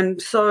more.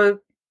 And so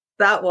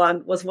that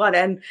one was one.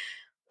 And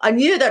I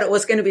knew that it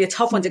was going to be a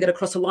tough one to get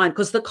across the line,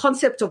 because the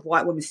concept of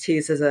white women's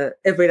tears as a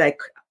everyday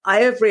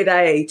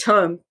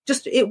term,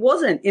 it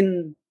wasn't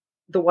in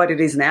the what it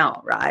is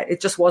now, right?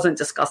 It just wasn't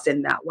discussed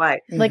in that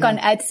way. Like on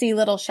Etsy,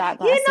 little shot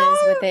glasses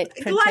with it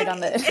printed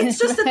on the... It's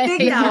just a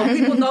thing now.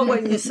 People know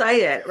when you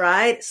say it,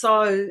 right?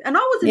 So, and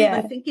I wasn't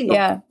even thinking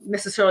of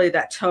necessarily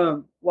that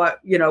term,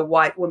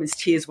 white women's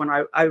tears, when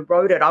I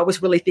wrote it. I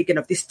was really thinking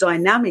of this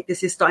dynamic.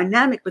 There's this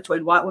dynamic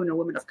between white women and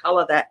women of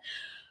color that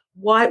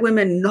white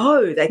women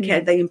know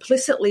they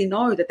implicitly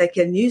know that they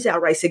can use our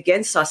race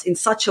against us in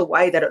such a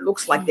way that it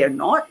looks like they're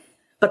not,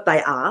 but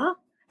they are.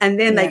 And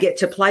then they get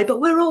to play,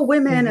 but we're all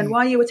women, and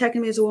why are you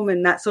attacking me as a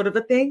woman, that sort of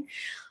a thing.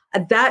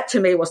 And that, to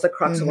me, was the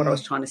crux of what I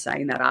was trying to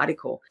say in that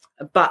article.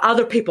 But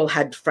other people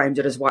had framed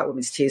it as white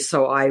women's tears,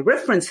 so I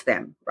referenced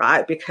them,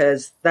 right,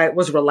 because that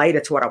was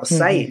related to what I was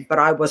saying. But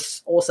I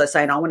was also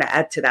saying I want to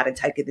add to that and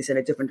take this in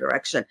a different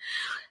direction.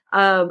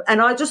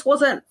 And I just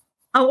wasn't,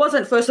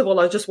 first of all,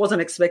 I just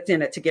wasn't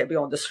expecting it to get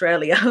beyond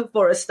Australia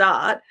for a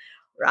start,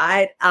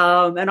 right?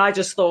 And I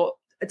just thought,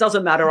 it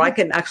doesn't matter. I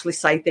can actually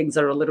say things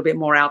that are a little bit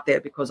more out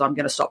there, because I'm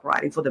going to stop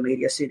writing for the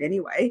media soon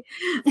anyway.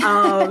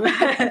 And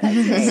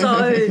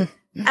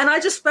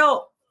I just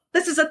felt,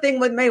 this is a thing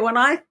with me. When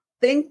I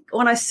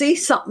see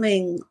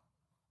something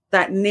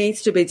that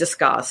needs to be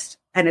discussed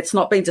and it's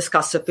not being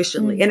discussed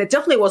sufficiently, and it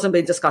definitely wasn't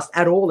being discussed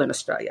at all in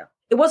Australia.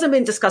 It wasn't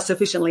being discussed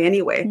sufficiently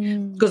anyway,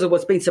 because it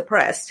was being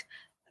suppressed.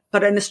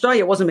 But in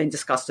Australia, it wasn't being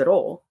discussed at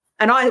all.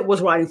 And I was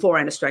writing for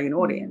an Australian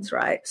audience,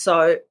 right?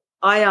 So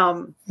I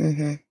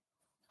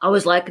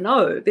was like,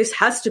 no, this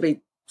has to be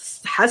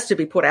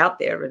put out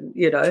there. And,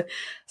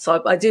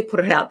 so I did put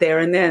it out there.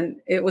 And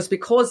then it was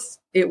because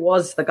it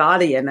was The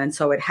Guardian. And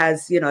so it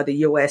has, the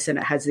US and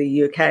it has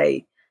the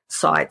UK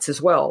sites as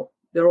well.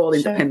 They're all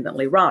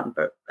independently run.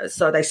 But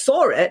so they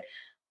saw it,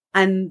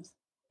 and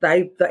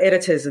the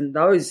editors and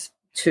those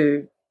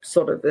two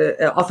sort of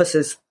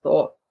officers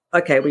thought,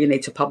 okay, we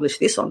need to publish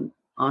this on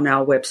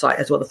our website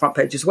as well, the front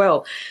page as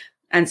well.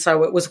 And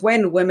so it was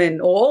when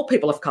women, or all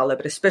people of color,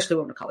 but especially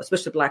women of color,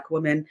 especially Black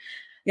women,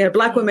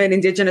 Black women,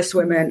 Indigenous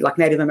women, like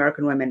Native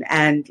American women,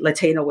 and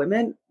Latino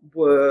women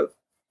were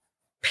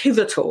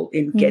pivotal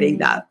in getting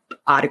that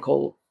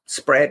article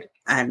spread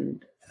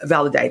and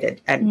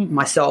validated, and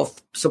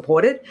myself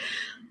supported,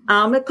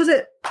 because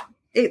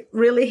it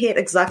really hit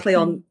exactly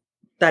on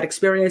that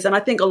experience. And I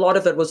think a lot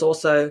of it was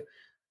also,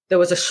 there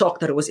was a shock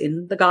that it was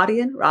in The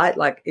Guardian, right?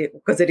 Like,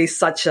 because it is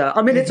such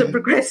it's a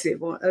progressive,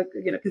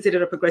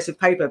 considered a progressive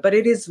paper, but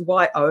it is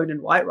white owned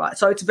and white right.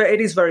 So it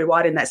is very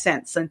white in that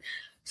sense. And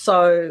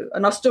so,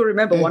 and I still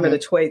remember one of the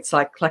tweets,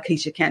 like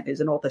Keisha Kent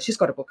is an author. She's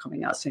got a book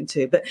coming out soon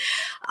too. But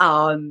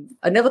I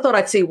never thought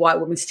I'd see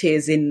White Women's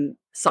Tears in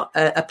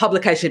a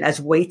publication as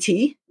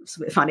weighty. It's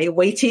a bit funny,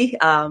 weighty,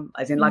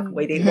 as in like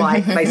weighty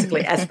white,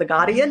 basically as The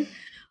Guardian.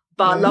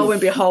 But lo and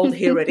behold,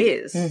 here it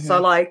is.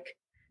 So like,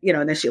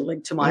 and then she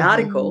linked to my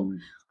article,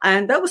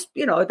 and that was,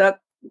 that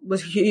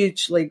was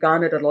hugely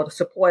garnered a lot of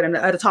support. And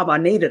at a time I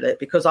needed it,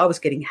 because I was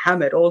getting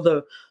hammered. All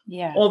the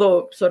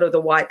sort of the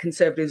white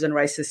conservatives and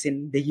racists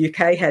in the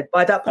UK had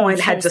by that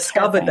point had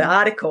discovered the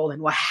article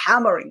and were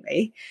hammering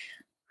me.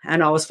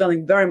 And I was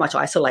feeling very much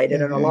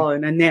isolated and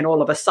alone. And then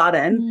all of a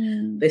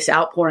sudden, this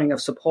outpouring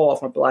of support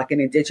from Black and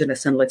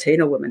Indigenous and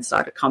Latino women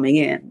started coming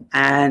in.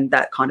 And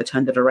that kind of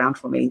turned it around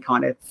for me and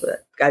kind of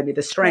gave me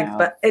the strength. Wow.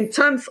 But in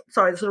terms,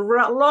 it's a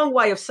long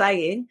way of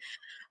saying.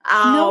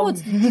 No,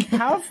 it's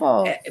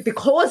powerful.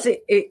 Because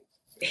it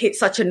hit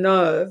such a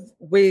nerve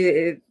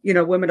with,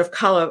 women of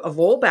color of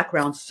all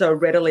backgrounds so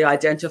readily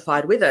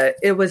identified with it.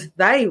 It was,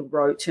 they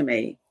wrote to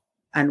me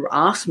and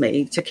asked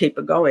me to keep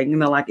it going.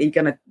 And they're like, are you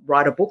going to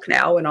write a book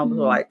now? And I was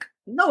like,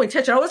 no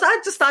intention.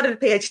 I just started a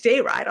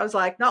PhD, right? I was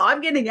like, no, I'm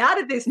getting out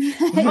of this.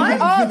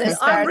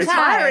 I'm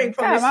retiring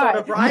from this sort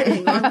of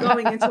writing. I'm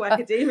going into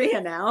academia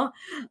now.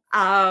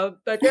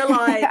 But they're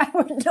like...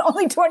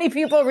 only 20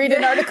 people read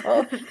an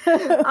article.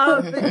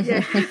 And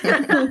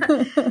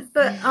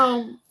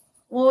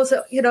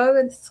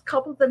a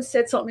couple of them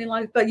said something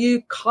like, but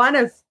you kind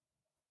of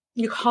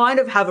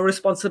have a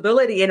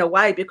responsibility in a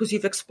way, because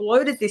you've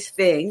exploded this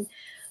thing.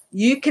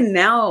 You can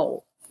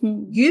now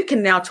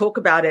talk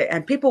about it,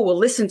 and people will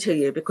listen to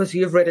you because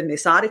you've written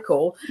this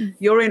article.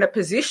 You're in a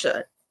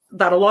position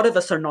that a lot of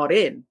us are not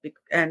in.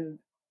 And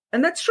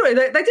that's true.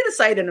 They didn't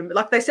say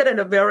it they said it in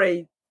a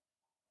very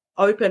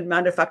open,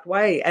 matter-of-fact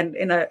way, and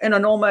in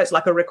an almost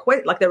like a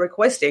request, like they're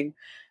requesting,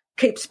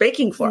 keep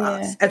speaking for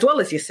us as well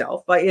as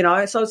yourself. But,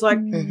 so it's like,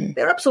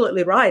 they're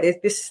absolutely right.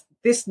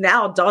 This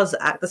now does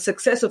the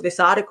success of this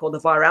article, the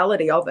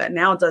virality of it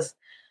now does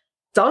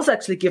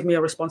actually give me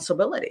a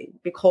responsibility,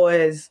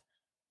 because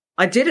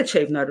I did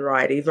achieve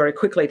notoriety very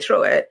quickly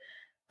through it.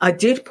 I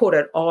did put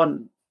it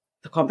on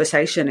the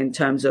conversation in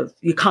terms of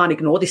you can't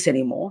ignore this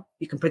anymore.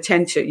 You can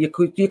pretend to, you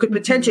could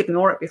pretend to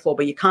ignore it before,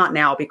 but you can't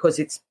now because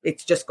it's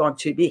just gone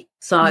too big.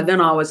 So then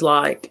I was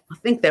like, I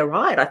think they're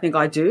right. I think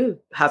I do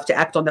have to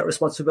act on that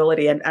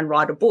responsibility and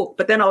write a book.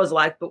 But then I was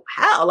like, but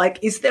how? Like,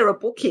 is there a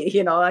book here?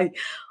 You know,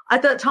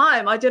 at that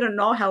time, I didn't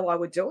know how I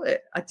would do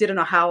it. I didn't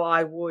know how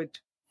I would.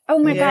 Oh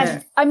my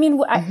gosh. I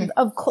mean,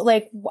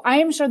 I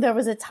am sure there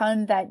was a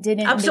ton that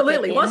didn't.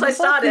 Absolutely. Once I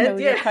started,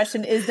 your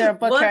question, is there a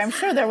book? I'm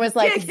sure there was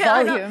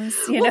volumes,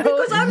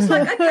 because I was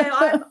like, okay,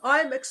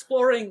 I'm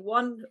exploring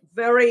one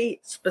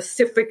very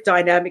specific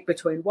dynamic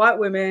between white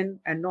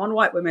women and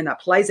non-white women that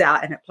plays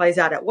out, and it plays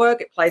out at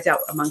work. It plays out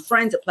among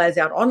friends. It plays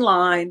out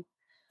online.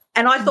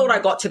 And I thought I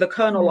got to the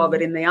kernel of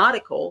it in the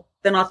article.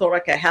 Then I thought,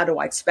 okay, how do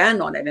I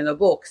expand on it in the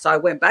book? So I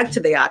went back to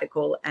the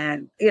article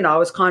and, I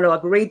was kind of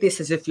like, read this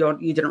as if you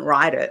didn't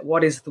write it.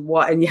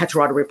 And you had to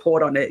write a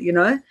report on it,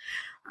 And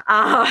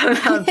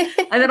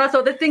then I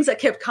thought the things that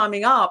kept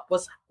coming up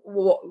was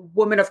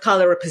women of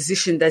color are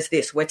positioned as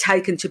this. We're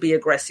taken to be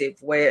aggressive.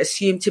 We're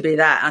assumed to be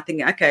that. I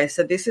think, okay,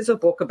 so this is a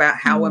book about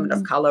how women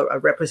of color are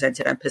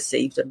represented and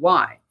perceived and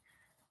why.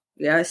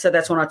 Yeah, so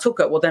that's when I took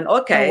it. Well, then,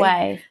 okay.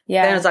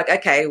 Yeah. Then I was like,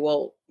 okay,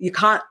 well, you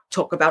can't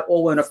talk about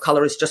all women of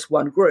color as just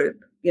one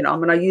group.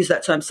 I use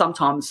that term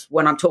sometimes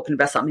when I'm talking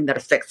about something that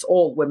affects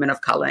all women of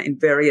color in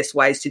various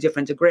ways to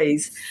different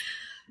degrees.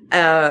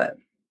 But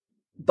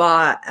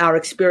our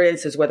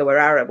experiences, whether we're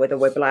Arab, whether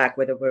we're Black,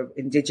 whether we're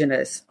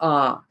Indigenous,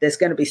 there's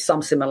going to be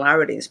some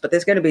similarities, but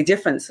there's going to be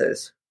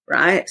differences,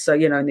 right? So,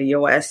 in the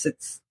US,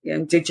 it's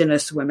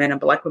Indigenous women and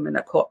Black women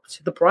that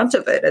caught the brunt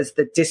of it as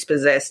the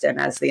dispossessed and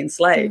as the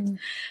enslaved.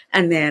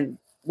 And then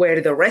where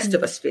do the rest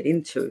of us fit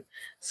into?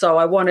 So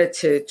I wanted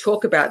to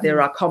talk about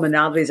there are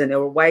commonalities and there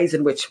were ways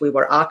in which we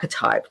were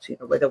archetyped,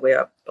 whether we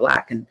are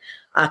Black and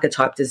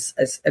archetyped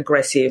as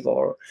aggressive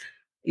or,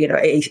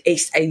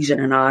 East Asian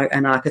and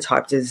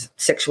archetyped as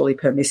sexually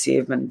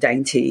permissive and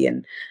dainty.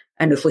 And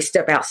if we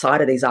step outside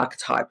of these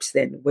archetypes,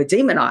 then we're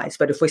demonized.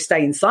 But if we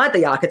stay inside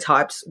the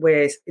archetypes,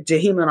 we're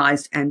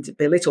dehumanized and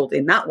belittled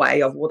in that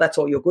way of, well, that's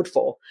all you're good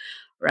for,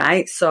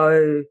 right?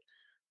 So,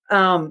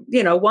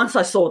 once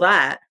I saw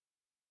that,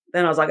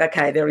 then I was like,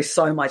 okay, there is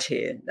so much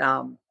here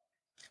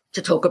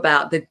to talk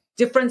about the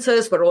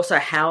differences, but also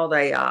how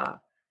they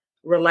are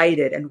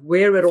related and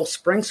where it all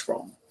springs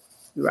from,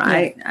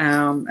 right?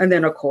 Yeah. And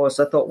then, of course,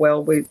 I thought,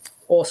 well, we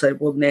also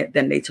will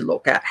then need to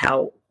look at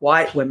how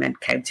white women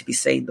came to be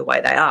seen the way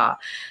they are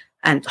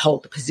and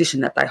hold the position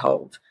that they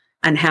hold,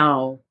 and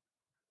how,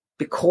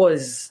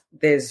 because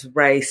there's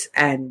race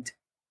and,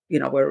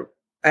 we're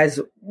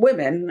as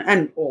women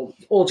and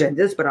all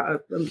genders, but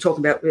I'm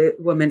talking about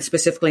women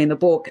specifically in the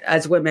book,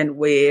 as women,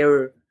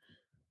 we're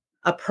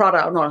a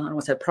product, I don't want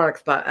to say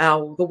products, but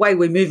the way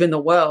we move in the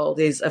world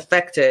is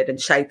affected and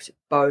shaped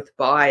both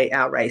by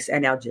our race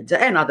and our gender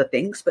and other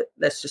things, but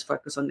let's just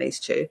focus on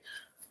these two.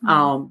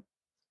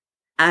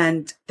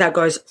 And that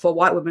goes for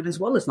white women as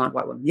well as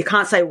non-white women. You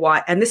can't say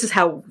white. And this is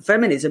how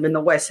feminism in the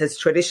West has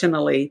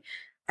traditionally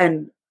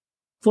and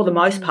for the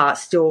most part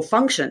still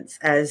functions,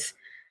 as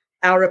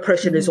our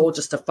oppression is all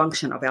just a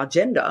function of our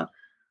gender.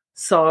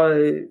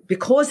 So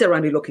because they're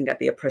only looking at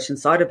the oppression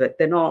side of it,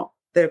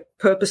 they're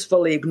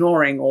purposefully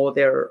ignoring, or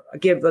they're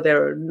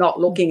not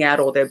looking at,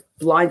 or they're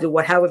blind to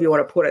however you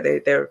want to put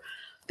it.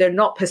 They're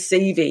not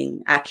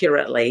perceiving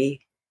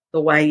accurately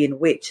the way in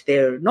which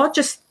they're not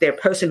just their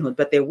personhood,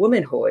 but their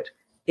womanhood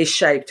is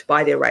shaped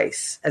by their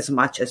race as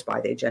much as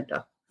by their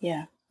gender.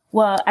 Yeah.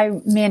 Well,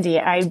 Mandy,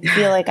 I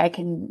feel like I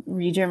can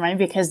read your mind,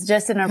 because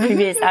just in our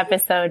previous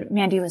episode,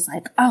 Mandy was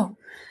like, oh,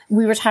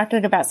 we were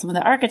talking about some of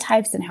the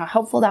archetypes and how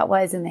helpful that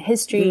was in the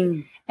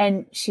history.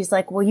 And she's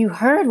like, well, you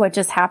heard what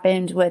just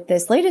happened with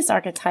this latest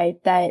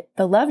archetype, that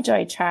the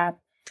Lovejoy trap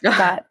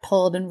got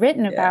pulled and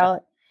written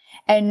about.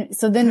 And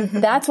so then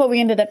that's what we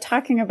ended up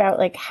talking about,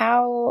 like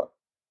how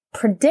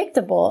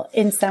predictable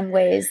in some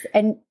ways.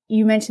 And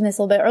you mentioned this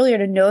a little bit earlier,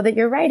 to know that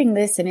you're writing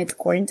this and it's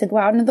going to go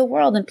out into the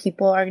world and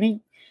people are going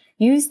to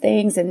use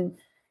things, and,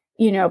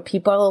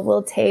 people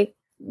will take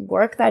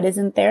work that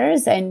isn't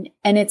theirs. And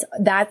it's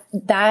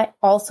that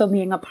also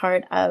being a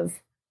part of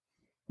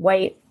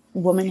white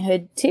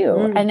womanhood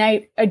too. And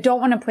I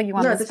don't want to put you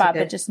on the spot,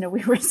 but just know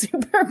we were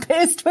super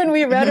pissed when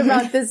we read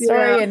about this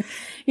story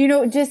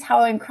and, just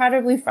how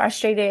incredibly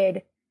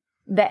frustrated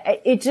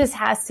that it just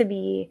has to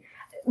be.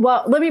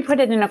 Well, let me put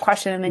it in a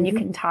question and then you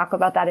can talk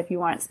about that if you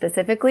want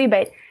specifically.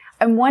 But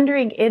I'm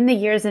wondering, in the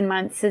years and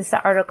months since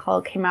the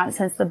article came out,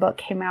 since the book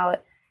came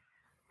out,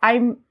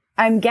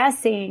 I'm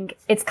guessing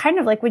it's kind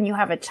of like when you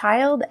have a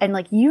child and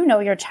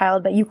your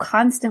child, but you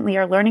constantly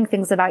are learning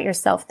things about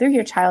yourself through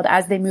your child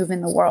as they move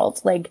in the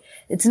world. Like,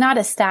 it's not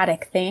a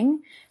static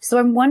thing. So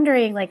I'm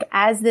wondering,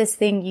 as this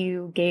thing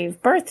you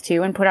gave birth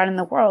to and put out in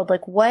the world,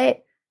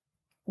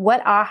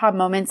 what aha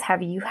moments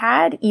have you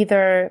had,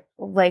 either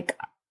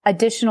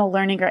additional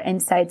learning or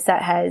insights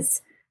that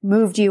has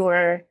moved you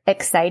or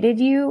excited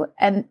you,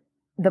 and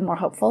the more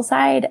hopeful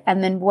side?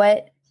 And then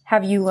what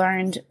have you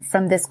learned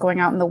from this going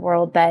out in the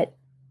world that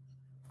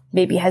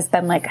maybe has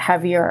been like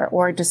heavier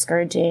or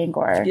discouraging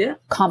or,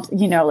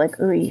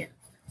 ooh.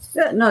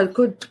 Yeah, no,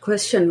 good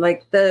question.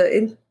 Like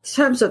in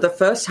terms of the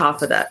first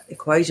half of that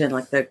equation,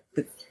 like I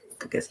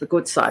guess the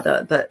good side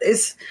that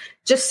is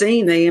just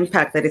seeing the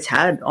impact that it's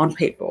had on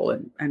people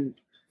and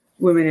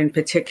women in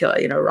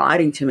particular,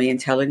 writing to me and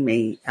telling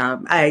me,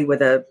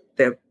 whether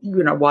they're,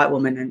 white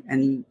women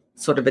and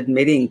sort of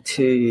admitting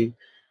to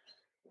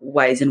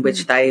ways in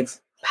which they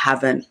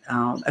haven't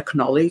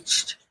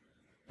acknowledged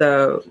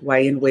the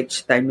way in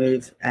which they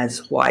move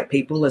as white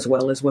people as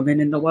well as women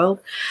in the world.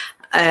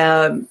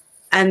 And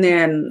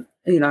then,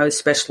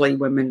 especially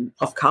women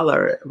of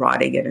color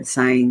writing it and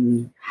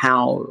saying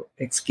how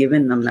it's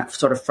given them that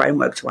sort of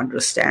framework to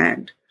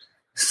understand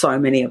so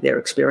many of their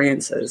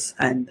experiences,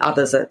 and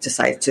others are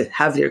to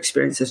have their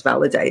experiences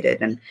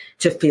validated and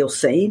to feel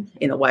seen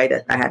in a way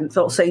that they hadn't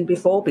felt seen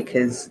before,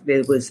 because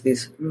there was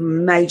this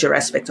major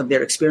aspect of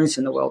their experience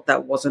in the world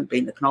that wasn't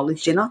being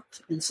acknowledged enough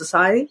in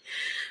society.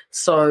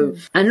 So,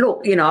 and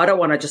look, I don't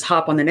want to just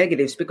harp on the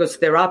negatives, because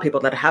there are people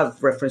that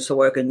have referenced the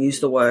work and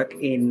used the work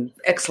in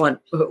excellent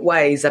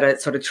ways that are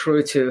sort of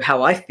true to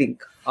how I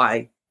think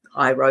I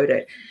wrote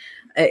it.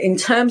 In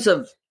terms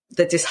of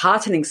the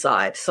disheartening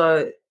side,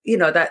 so,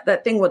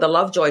 that thing with the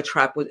Lovejoy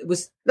trap it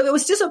was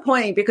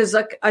disappointing, because,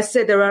 like I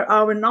said, there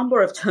are a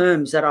number of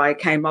terms that I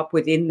came up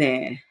with in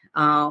there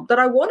that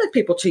I wanted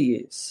people to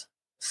use.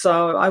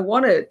 So I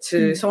wanted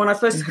to. So when I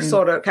first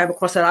sort of came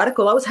across that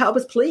article, I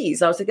was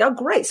pleased. I was like, oh,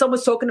 great,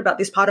 someone's talking about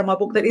this part of my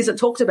book that isn't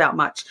talked about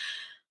much.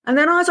 And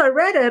then as I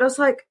read it, I was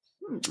like,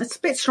 it's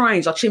a bit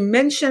strange. Like, she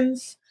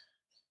mentions.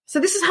 So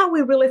this is how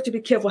we really have to be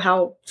careful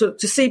how to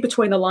see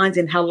between the lines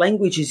in how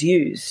language is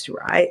used,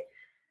 right?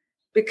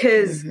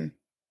 Because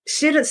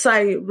she didn't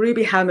say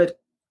Ruby Hamid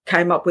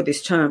came up with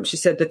this term. She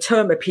said the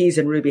term appears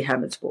in Ruby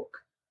Hamid's book.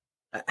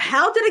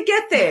 How did it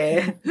get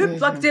there?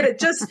 Did it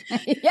just,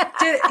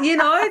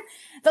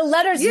 the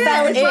letters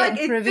fell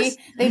in, Ruby.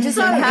 They just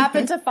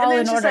happened to fall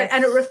in order.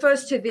 And it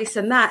refers to this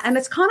and that. And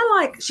it's kind of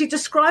like she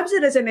describes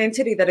it as an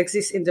entity that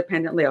exists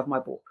independently of my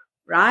book,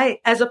 right?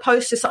 As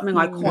opposed to something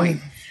I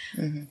coined.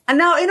 And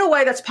now, in a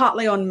way, that's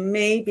partly on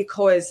me,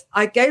 because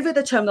I gave her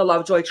the term the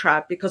Lovejoy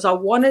trap because I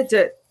wanted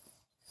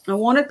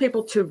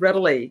people to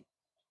readily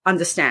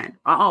understand.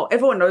 Oh,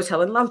 everyone knows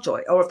Helen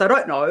Lovejoy. Or if they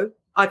don't know,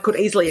 I could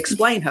easily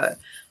explain her.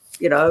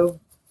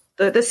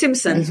 The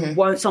Simpsons,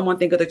 won't someone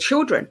think of the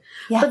children?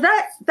 Yeah.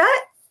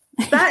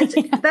 But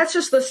that's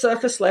just the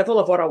surface level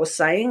of what I was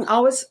saying.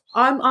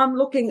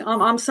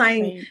 I'm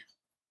saying,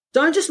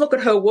 don't just look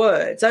at her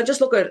words. Don't just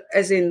look at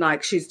as in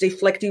like she's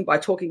deflecting by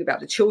talking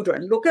about the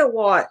children. Look at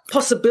what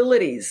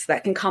possibilities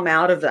that can come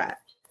out of that.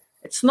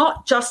 It's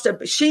not just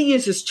she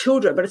uses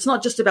children, but it's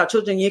not just about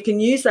children. You can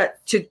use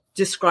that to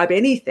describe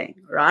anything,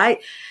 right?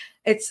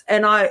 Way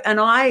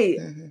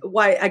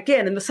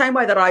again, in the same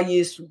way that I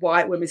used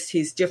white women's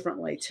tears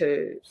differently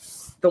to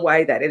the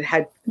way that it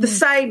had the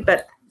same,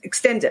 but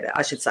extended it,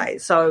 I should say.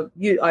 So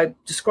I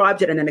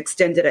described it and then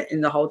extended it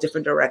in a whole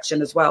different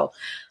direction as well.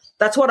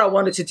 That's what I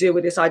wanted to do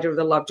with this idea of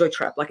the Lovejoy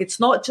trap. Like, it's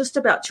not just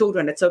about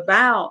children. It's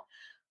about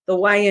the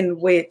way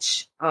in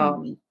which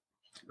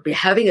we're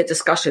having a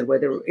discussion,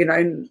 whether,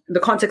 in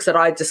the context that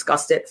I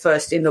discussed it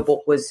first in the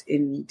book was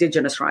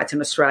Indigenous rights in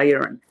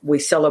Australia, and we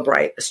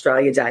celebrate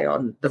Australia Day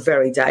on the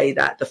very day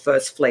that the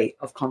first fleet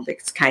of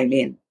convicts came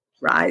in,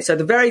 right? So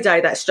the very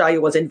day that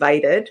Australia was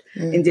invaded,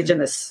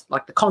 Indigenous,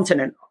 like the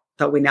continent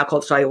that we now call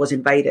Australia, was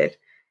invaded,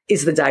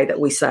 is the day that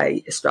we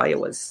say Australia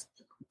was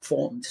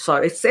formed. So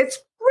it's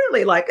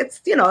really like,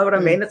 it's, you know what I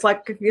mean? It's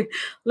like,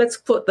 let's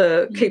keep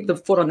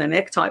the foot on the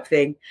neck type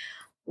thing.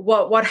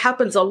 What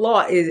happens a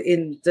lot is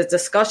in the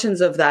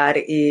discussions of that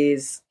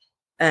is,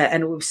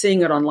 and we're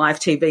seeing it on live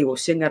TV, we're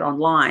seeing it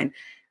online,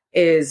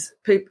 is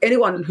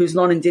anyone who's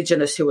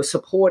non-Indigenous who are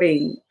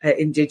supporting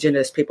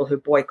Indigenous people who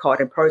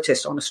boycott and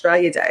protest on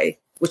Australia Day,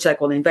 which they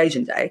call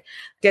Invasion Day,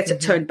 gets it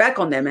turned back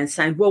on them and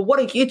saying, well, what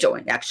are you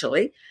doing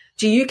actually?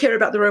 Do you care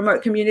about the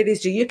remote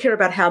communities? Do you care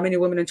about how many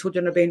women and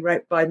children are being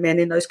raped by men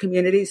in those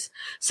communities?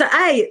 So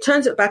it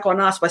turns it back on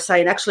us by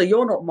saying, actually,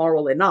 you're not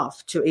moral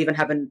enough to even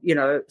have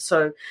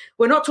so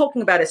we're not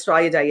talking about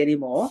Australia Day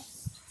anymore.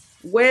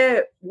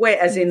 We're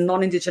as in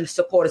non-Indigenous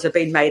supporters have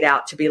been made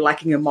out to be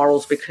lacking in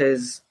morals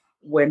because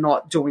we're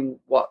not doing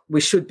what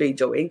we should be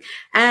doing.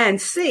 And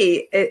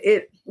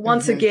it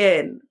once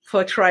again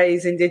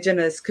portrays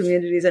Indigenous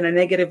communities in a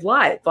negative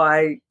light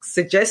by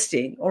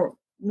suggesting, or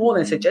more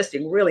than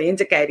suggesting, really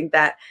indicating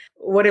that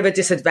whatever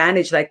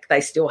disadvantage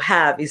they still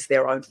have is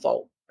their own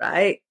fault,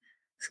 right?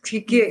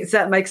 Does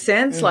that make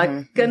sense?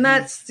 And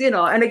that's,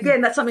 and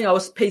again, that's something I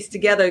was pieced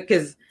together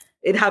because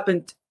it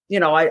happened,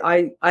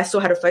 I still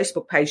had a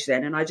Facebook page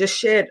then, and I just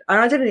shared, and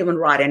I didn't even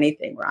write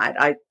anything, right?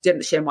 I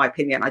didn't share my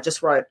opinion. I just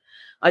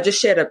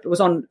shared it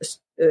was on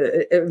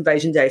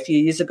Invasion Day a few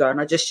years ago,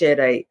 and I just shared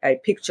a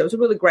picture. It was a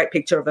really great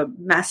picture of a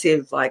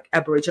massive, like,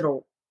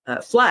 Aboriginal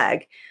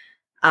flag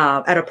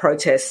at a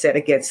protest set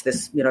against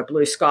this,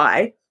 blue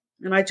sky.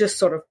 And I just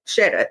sort of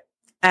shared it.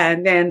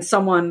 And then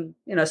someone,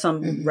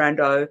 some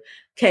rando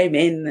came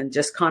in and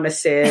just kind of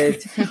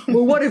said,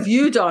 well, what have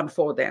you done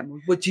for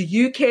them? Do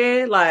you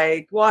care?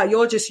 Like, why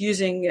you're just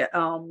using,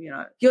 what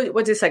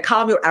did you say?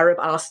 Calm your Arab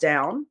ass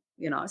down.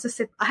 As I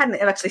said, I hadn't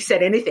actually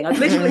said anything. I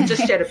literally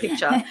just shared a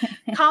picture.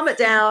 Calm it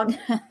down.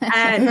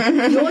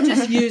 And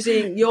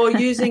you're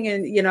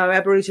using,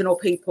 Aboriginal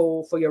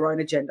people for your own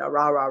agenda,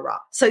 rah, rah, rah.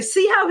 So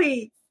see how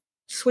he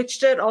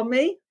switched it on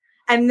me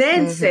and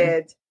then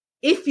said,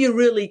 if you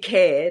really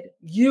cared,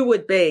 you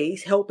would be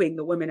helping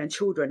the women and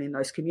children in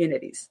those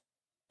communities.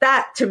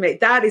 That, to me,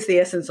 that is the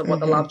essence of what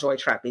the Lovejoy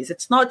trap is.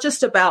 It's not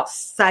just about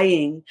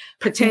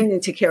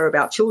pretending to care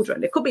about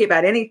children. It could be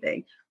about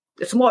anything.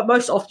 It's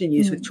most often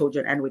used with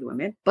children and with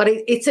women. But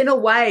it's in a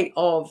way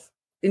of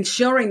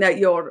ensuring that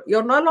you're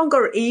no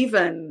longer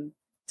even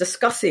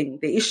discussing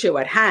the issue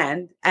at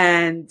hand,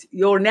 and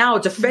you're now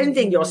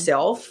defending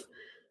yourself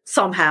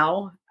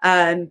somehow,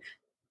 and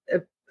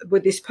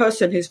with this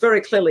person who's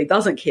very clearly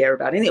doesn't care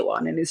about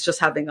anyone and is just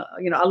having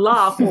a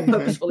laugh or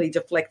purposefully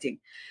deflecting.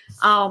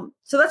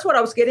 So that's what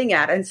I was getting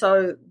at. And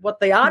so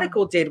what the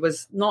article did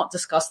was not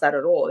discuss that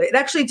at all. It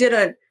actually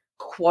didn't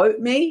quote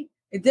me.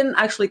 It didn't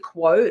actually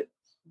quote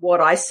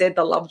what I said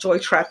the Lovejoy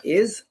trap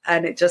is.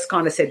 And it just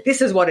kind of said,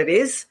 this is what it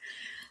is.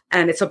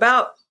 And it's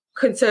about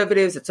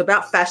conservatives, it's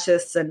about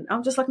fascists. And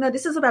I'm just like, no,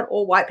 this is about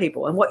all white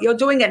people. And what you're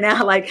doing it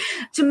now, like,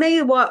 to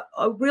me, what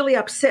really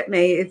upset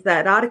me is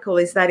that article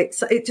is that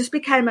it just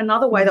became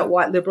another way that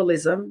white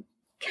liberalism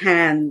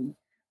can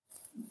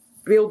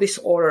build this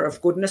aura of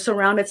goodness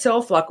around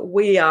itself. Like,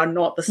 we are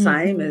not the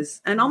same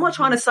as, and I'm not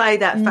trying to say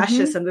that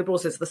fascists and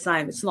liberals is the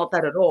same. It's not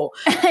that at all.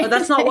 But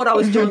that's not what I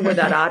was doing with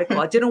that article.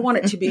 I didn't want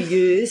it to be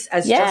used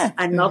as just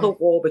another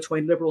war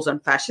between liberals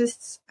and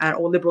fascists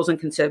or liberals and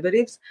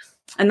conservatives.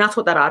 And that's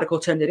what that article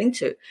turned it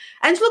into.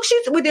 And look,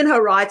 she's within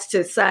her rights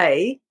to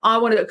say, I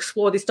want to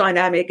explore this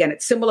dynamic and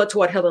it's similar to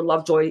what Helen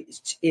Lovejoy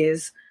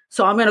is.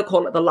 So I'm going to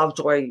call it the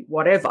Lovejoy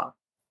whatever.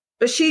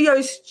 But she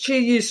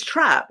used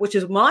trap, which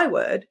is my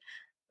word,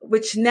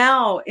 which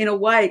now in a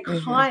way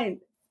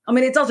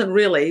it doesn't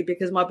really,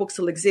 because my book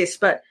still exists,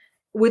 but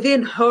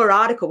within her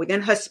article,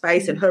 within her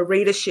space and her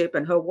readership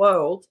and her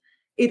world,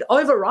 it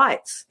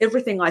overwrites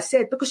everything I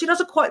said, because she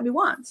doesn't quote me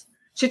once.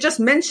 She just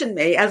mentioned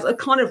me as a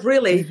kind of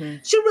really,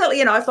 she really,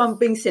 if I'm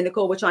being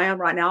cynical, which I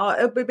am right now,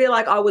 it would be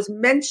like I was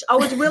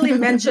really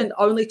mentioned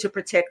only to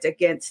protect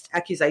against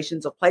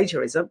accusations of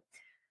plagiarism.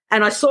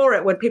 And I saw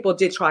it when people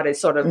did try to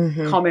sort of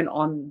comment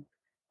online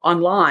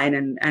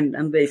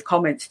and leave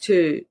comments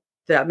to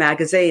the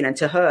magazine and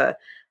to her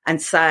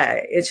and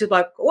say, it's just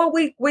like, well,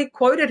 we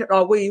quoted her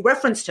or we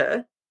referenced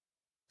her.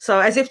 So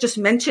as if just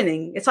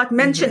mentioning, it's like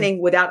mentioning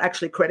without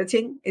actually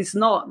crediting is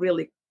not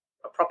really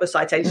a proper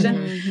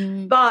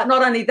citation. But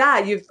not only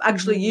that, you've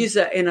actually used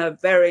it in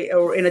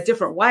a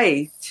different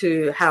way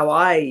to how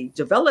I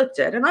developed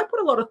it. And I put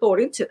a lot of thought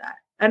into that.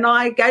 And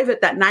I gave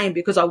it that name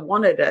because I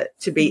wanted it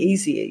to be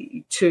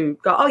easy to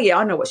go, oh, yeah,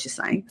 I know what she's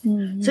saying.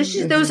 So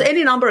there was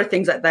any number of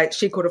things that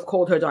she could have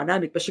called her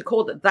dynamic, but she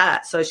called it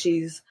that. So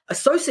she's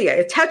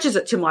attaches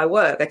it to my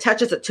work,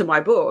 attaches it to my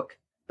book,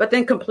 but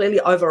then completely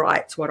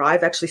overwrites what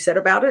I've actually said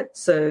about it.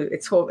 So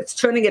it's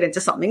turning it into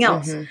something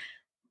else.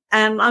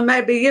 And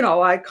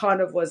I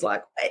kind of was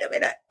like, wait a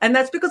minute. And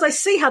that's because I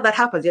see how that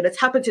happens. It's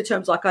happened to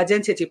terms like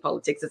identity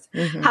politics.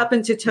 It's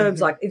happened to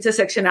terms like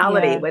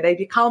intersectionality, where they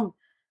become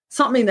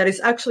something that is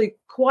actually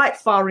quite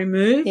far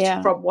removed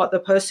from what the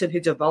person who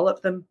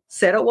developed them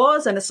said it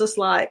was. And it's just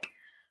like,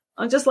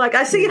 I'm just like,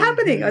 I see it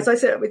happening. As I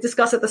said, we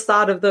discussed at the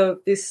start of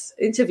this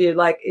interview,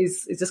 like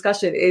is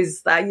discussion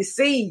is that you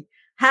see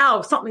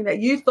how something that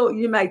you thought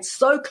you made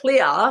so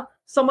clear,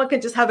 someone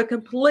can just have a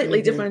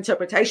completely different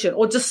interpretation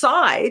or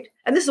decide.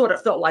 And this is what it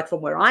felt like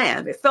from where I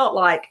am. It felt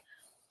like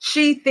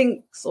she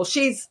thinks, or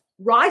she's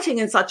writing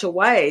in such a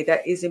way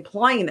that is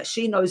implying that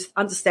she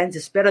understands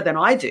this better than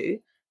I do.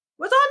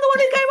 Was I'm the one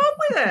who came up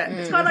with it.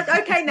 It's kind of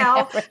like, okay,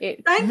 now,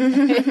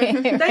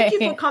 thank you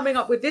for coming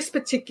up with this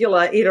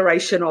particular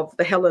iteration of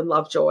the Helen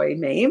Lovejoy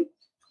meme.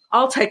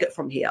 I'll take it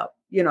from here.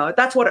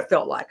 That's what it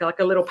felt like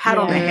a little pat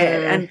on the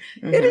head.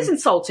 And it is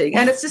insulting.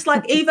 And it's just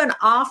like, even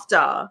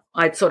after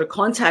I'd sort of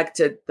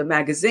contacted the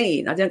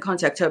magazine, I didn't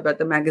contact her, but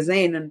the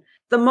magazine, and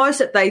the most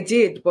that they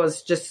did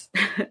was just,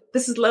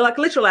 this is like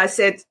literally I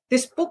said,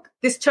 this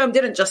term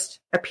didn't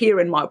just appear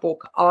in my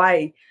book.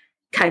 I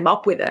came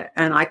up with it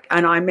and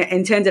I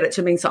intended it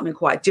to mean something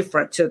quite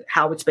different to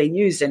how it's been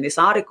used in this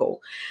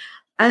article.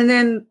 And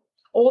then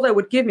all they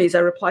would give me is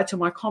a reply to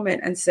my comment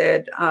and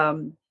said,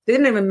 they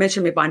didn't even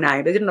mention me by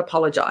name. They didn't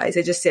apologize.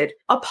 They just said,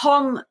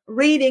 upon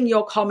reading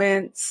your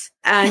comments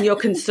and your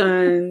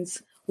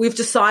concerns, we've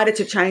decided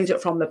to change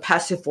it from the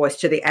passive voice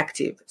to the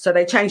active. So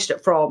they changed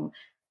it from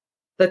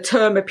the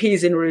term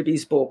appears in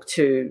Ruby's book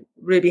to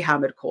Ruby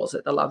Hamid calls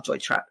it the Lovejoy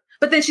trap.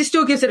 But then she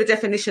still gives it a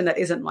definition that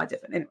isn't my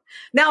definition. Anyway,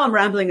 now I'm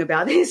rambling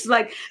about this.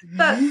 But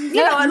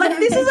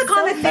this is the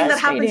kind of thing that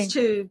happens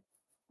to,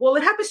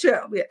 it happens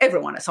to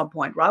everyone at some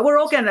point, right? We're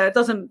all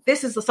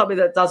this is something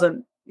that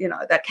doesn't,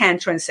 that can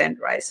transcend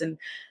race and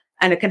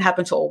it can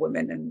happen to all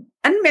women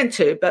and men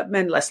too, but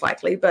men less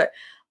likely. But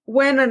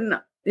when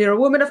you're a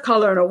woman of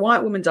color and a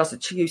white woman does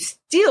it to you,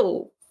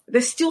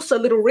 there's still so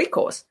little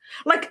recourse.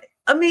 Like,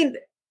 I mean,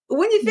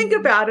 when you think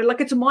about it,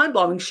 like, it's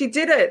mind-blowing. She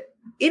did it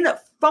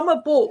from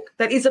a book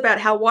that is about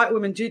how white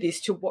women do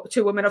this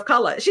to women of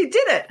color. She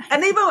did it.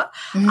 And even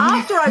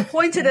after I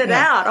pointed it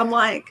out, I'm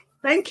like,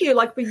 thank you,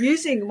 like, for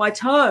using my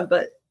term,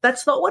 but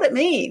that's not what it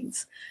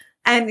means.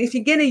 And if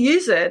you're going to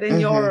use it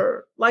and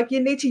you're like, you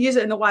need to use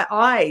it in the way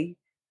I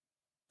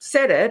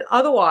said it.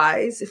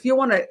 Otherwise, if you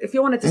want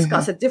to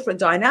discuss a different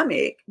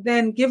dynamic,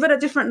 then give it a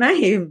different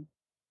name.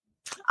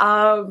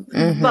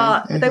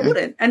 But they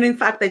wouldn't. And in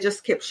fact, they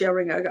just kept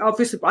sharing it.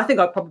 Obviously, I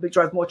think I probably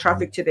drove more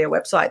traffic to their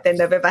website than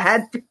they've ever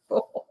had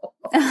before.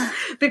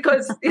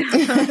 Because so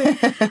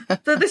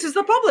this is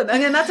the problem.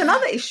 And then that's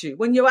another issue.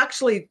 When you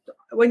actually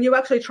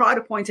try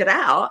to point it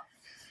out,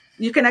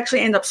 you can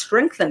actually end up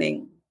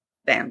strengthening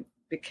them,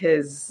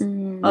 because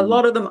a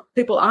lot of them,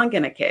 people aren't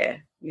going to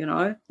care, you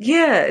know?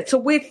 Yeah, it's a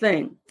weird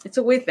thing. But,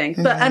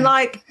 and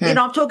like, you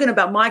know, I'm talking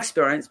about my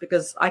experience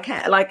because I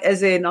can't, like,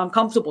 as in I'm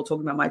comfortable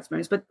talking about my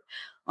experience, but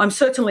I'm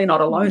certainly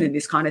not alone in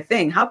this kind of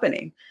thing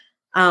happening.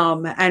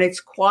 And it's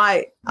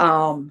quite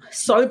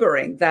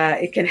sobering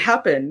that it can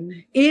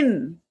happen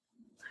in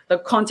the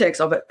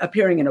context of it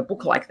appearing in a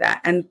book like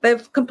that. And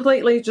they've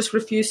completely just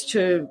refused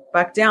to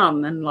back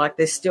down. And like,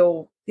 they're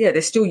still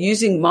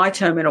using my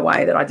term in a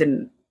way that I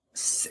didn't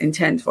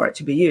intend for it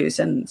to be used.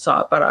 And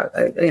so, but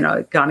I you know,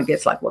 it kind of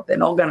gets like what they're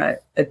not going to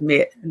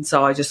admit. And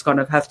so I just kind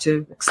of have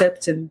to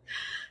accept and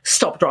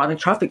stop driving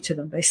traffic to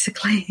them,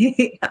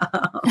 basically.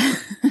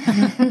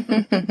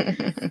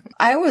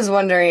 I was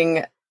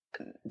wondering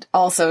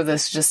also,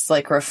 this just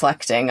like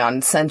reflecting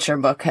on since your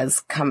book has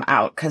come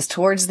out, because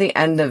towards the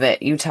end of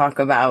it, you talk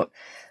about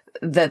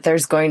that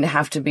there's going to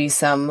have to be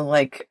some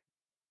like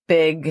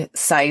big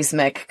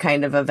seismic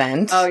kind of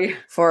event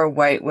for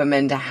white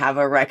women to have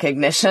a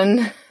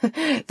recognition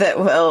that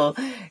will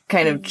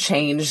kind of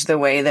change the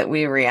way that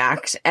we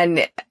react.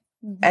 And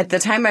at the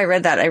time I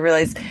read that, I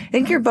realized, I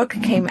think your book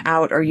came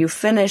out, or you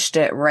finished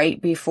it right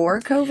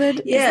before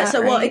COVID. Yeah.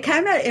 So, right? Well, it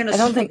came out in Australia. I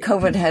don't think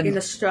COVID had in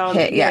Australia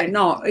hit yet. Yeah,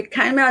 no, it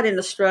came out in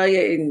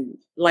Australia in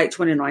late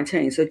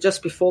 2019. So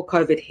just before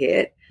COVID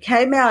hit.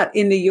 Came out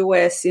in the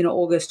US in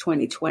August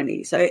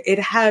 2020. So it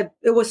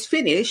was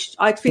finished.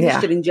 I'd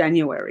finished it in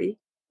January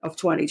of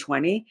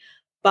 2020,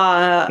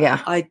 but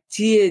I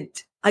did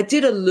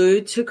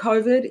allude to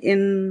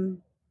COVID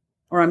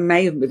or I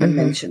may have even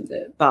mentioned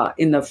it, but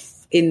in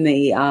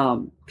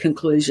the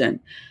conclusion,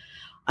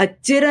 I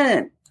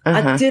didn't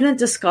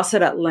discuss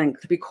it at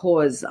length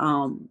because it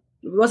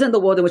wasn't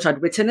the world in which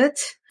I'd written it,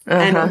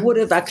 and it would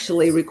have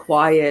actually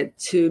required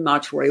too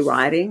much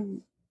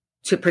rewriting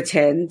to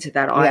pretend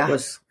that I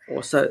was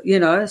also, you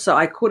know, so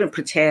I couldn't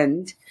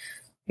pretend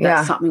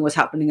that something was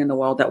happening in the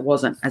world that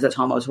wasn't at the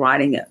time I was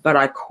writing it, but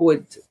I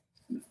could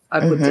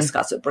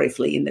discuss it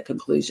briefly in the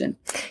conclusion.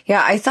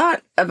 Yeah, I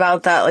thought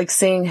about that, like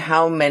seeing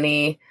how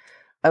many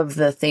of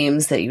the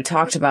themes that you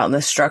talked about and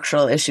the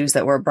structural issues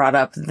that were brought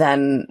up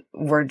then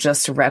were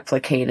just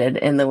replicated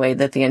in the way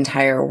that the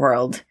entire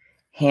world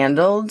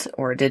handled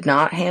or did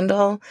not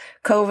handle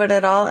COVID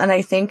at all. And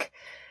I think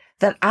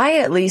that I,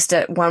 at least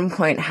at one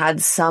point,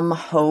 had some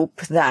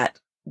hope that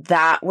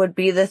that would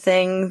be the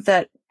thing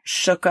that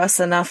shook us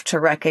enough to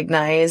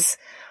recognize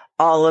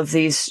all of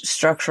these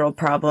structural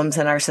problems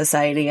in our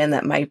society, and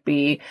that might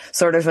be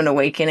sort of an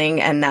awakening.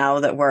 And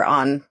now that we're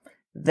on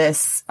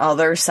this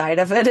other side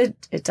of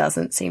it, it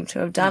doesn't seem to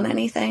have done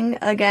anything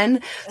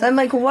again. So I'm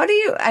like,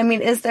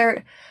 is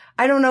there,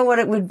 I don't know what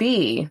it would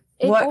be.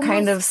 What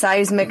kind of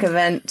seismic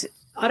event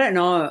I don't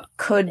know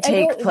could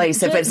take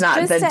place if it's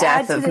not the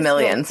death of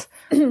millions?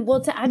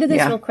 Well, to add to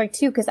this real quick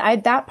too, because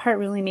that part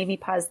really made me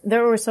pause.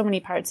 There were so many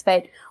parts,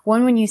 but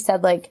one, when you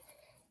said like,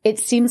 it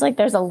seems like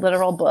there's a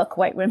literal book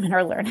white women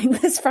are learning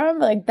this from,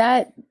 like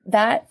that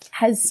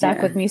has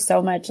stuck with me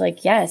so much.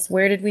 Like, yes,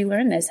 where did we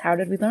learn this? How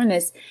did we learn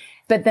this?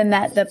 But then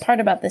the part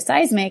about the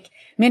seismic,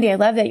 Mandy, I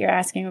love that you're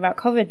asking about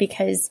COVID,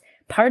 because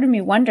part of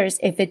me wonders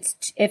if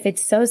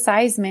it's so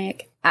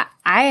seismic.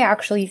 I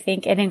actually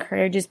think it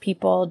encourages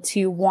people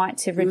to want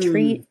to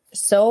retreat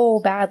so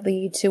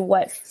badly to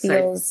what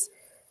feels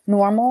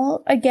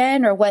normal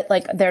again, or what,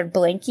 like, their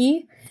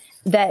blankie,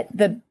 that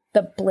the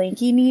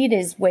blankie need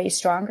is way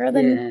stronger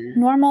than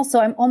normal.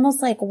 So I'm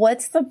almost like,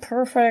 what's the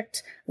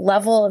perfect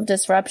level of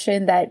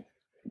disruption that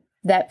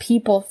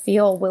people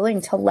feel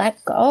willing to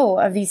let go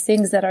of these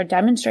things that are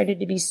demonstrated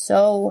to be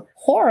so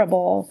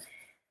horrible?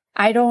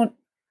 I don't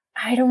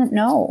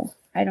know.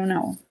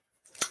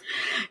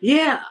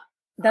 Yeah.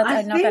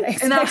 That's not that I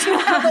expect to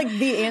have like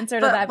the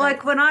answer to that.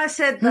 Like when I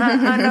said that,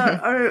 I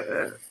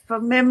know,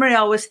 from memory,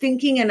 I was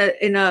thinking in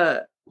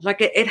a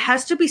like it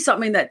has to be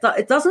something that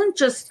it doesn't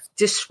just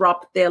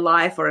disrupt their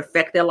life or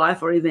affect their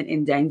life or even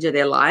endanger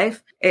their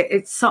life.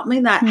 It's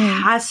something that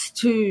has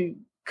to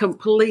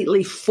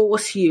completely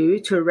force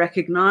you to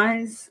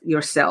recognize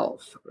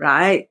yourself,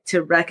 right?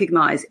 To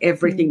recognize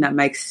everything that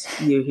makes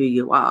you who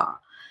you are.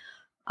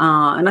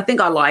 And I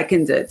think I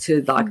likened it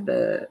to like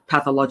the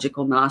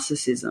pathological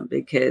narcissism,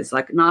 because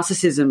like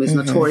narcissism is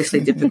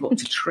notoriously difficult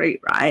to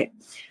treat, right?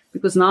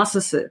 because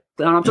narcissists,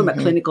 and I'm talking about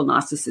clinical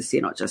narcissists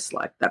here, not just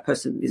like that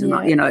person is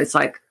not, it's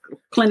like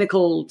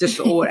clinical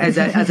disorder as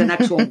an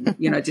actual,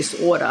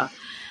 disorder,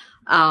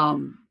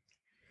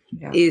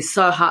 is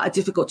so hard,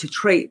 difficult to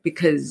treat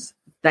because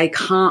they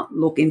can't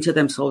look into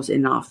themselves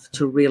enough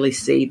to really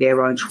see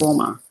their own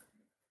trauma.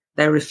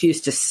 They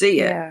refuse to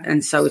see it.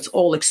 And so it's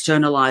all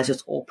externalized,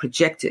 it's all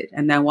projected.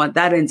 And then what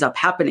that ends up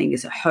happening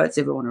is it hurts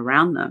everyone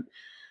around them.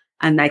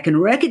 And they can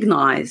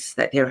recognize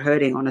that they're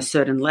hurting on a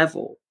certain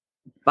level,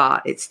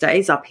 but it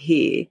stays up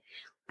here.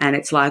 And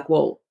it's like,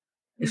 well,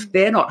 if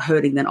they're not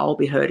hurting, then I'll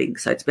be hurting.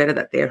 So it's better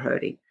that they're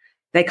hurting.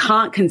 They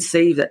can't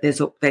conceive that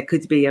there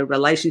could be a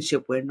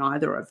relationship where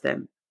neither of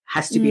them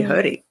has to be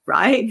hurting,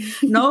 right?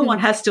 No one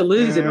has to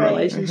lose in a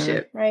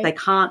relationship. Right. They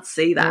can't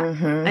see that.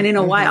 And in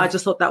a way, I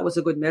just thought that was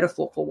a good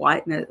metaphor for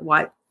white, That's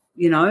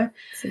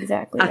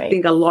exactly I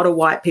think a lot of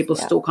white people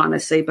still kind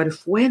of see, but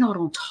if we're not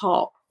on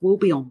top, we'll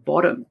be on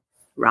bottom,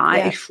 right?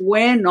 Yeah. If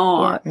we're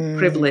not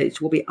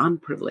privileged, we'll be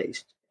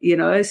unprivileged,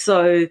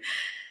 So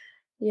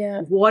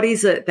what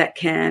is it that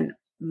can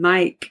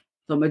make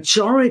the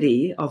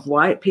majority of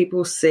white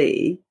people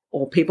see,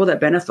 or people that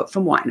benefit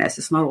from whiteness,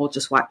 it's not all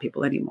just white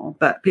people anymore,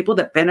 but people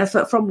that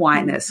benefit from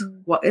whiteness,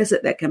 what is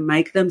it that can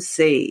make them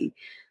see,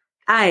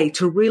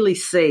 to really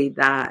see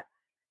that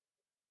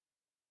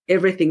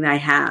everything they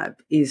have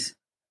is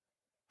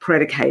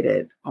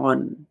predicated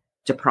on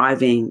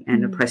depriving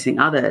and oppressing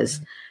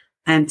others,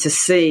 and to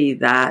see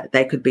that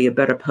they could be a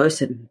better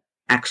person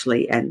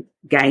actually and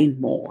gain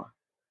more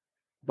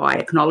by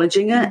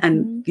acknowledging it.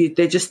 And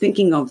they're just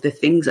thinking of the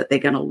things that they're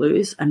going to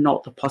lose and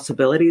not the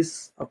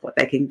possibilities of what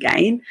they can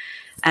gain.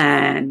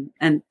 And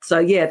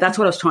so, that's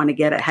what I was trying to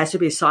get at. It has to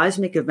be a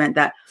seismic event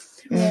that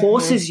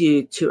forces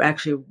you to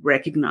actually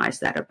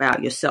recognize that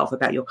about yourself,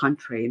 about your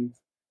country.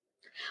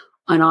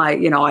 And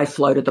I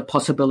floated the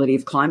possibility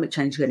of climate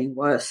change getting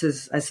worse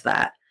as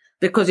that,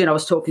 because, I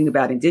was talking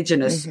about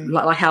Indigenous,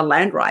 like how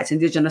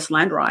Indigenous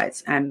land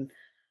rights and,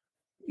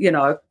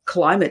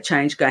 climate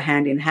change go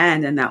hand in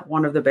hand, and that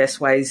one of the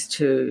best ways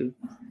to,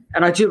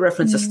 and I do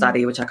reference a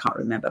study, which I can't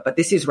remember, but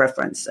this is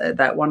reference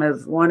that one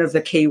of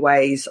the key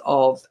ways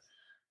of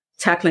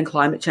tackling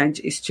climate change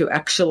is to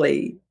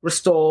actually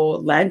restore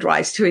land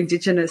rights to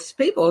Indigenous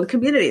people and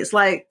communities.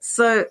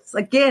 So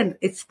again,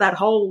 it's that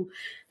whole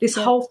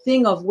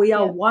thing of we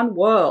are one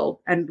world,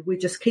 and we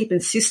just keep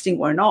insisting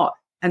we're not.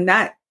 And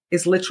that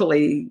is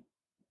literally,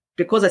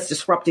 because it's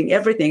disrupting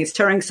everything, it's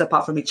tearing us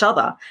apart from each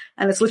other,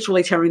 and it's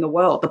literally tearing the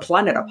world, the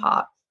planet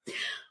apart.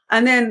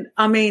 And then,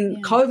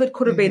 COVID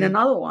could have been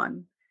another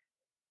one,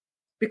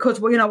 because,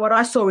 what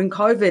I saw in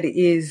COVID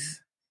is,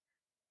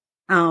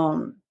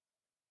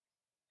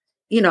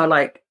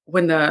 like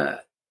when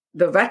the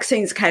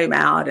vaccines came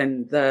out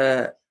and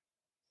the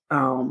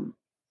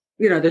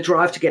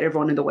drive to get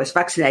everyone in the West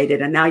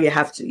vaccinated, and now you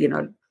have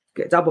to,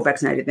 get double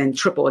vaccinated, then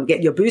triple, and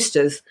get your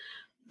boosters.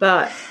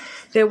 But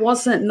there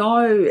wasn't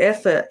no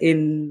effort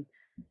in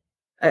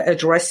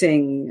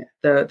addressing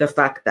the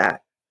fact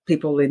that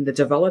people in the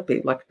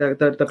developing, like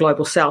the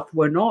global South,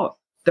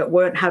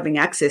 weren't having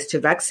access to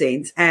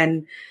vaccines.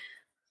 And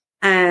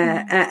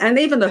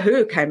even the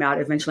WHO came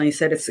out eventually and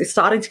said it's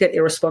starting to get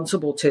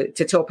irresponsible to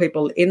tell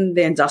people in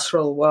the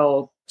industrial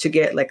world to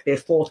get like their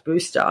fourth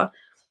booster,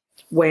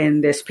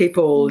 when there's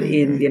people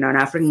in, in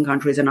African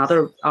countries and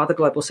other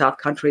global South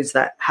countries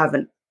that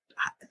haven't,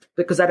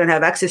 because they don't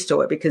have access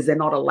to it, because they're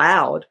not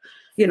allowed,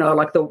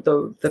 like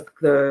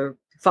the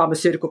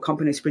pharmaceutical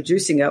companies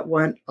producing it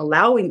weren't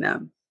allowing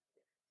them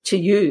to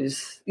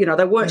use,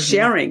 they weren't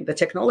sharing the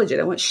technology,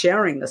 they weren't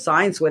sharing the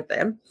science with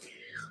them.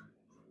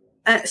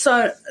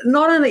 So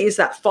not only is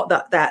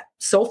that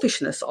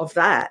selfishness of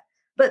that,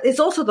 but it's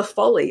also the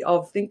folly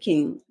of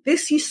thinking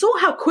this. You saw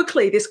how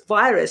quickly this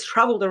virus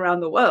traveled around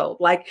the world.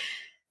 Like,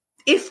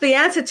 if the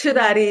answer to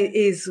that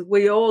is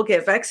we all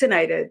get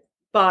vaccinated,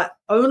 but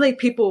only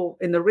people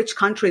in the rich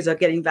countries are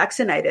getting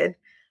vaccinated,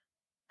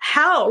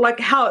 how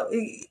are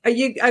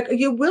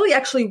you really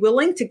actually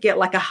willing to get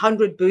like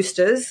 100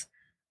 boosters?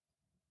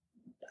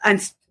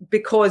 And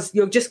because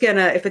you're just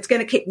if it's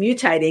going to keep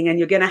mutating, and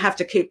you're going to have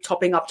to keep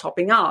topping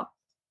up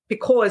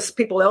because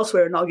people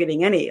elsewhere are not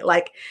getting any,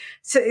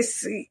 so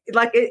it's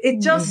like,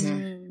 it just,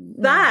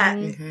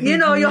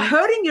 you're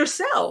hurting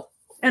yourself.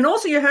 And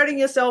also you're hurting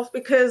yourself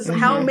because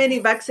how many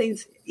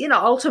vaccines,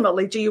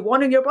 ultimately do you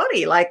want in your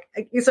body? Like,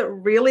 is it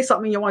really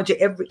something you want to do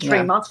every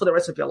 3 months for the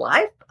rest of your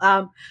life?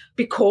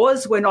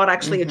 Because we're not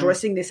actually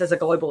addressing this as a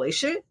global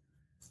issue.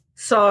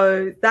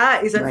 So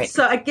that is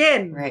so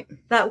again,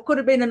 that could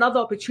have been another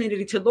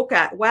opportunity to look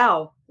at,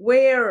 wow,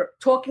 we're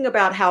talking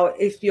about how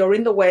if you're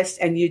in the West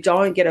and you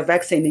don't get a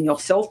vaccine, then you're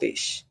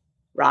selfish,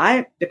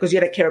 right? Because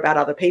you don't care about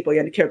other people.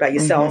 You don't care about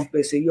yourself,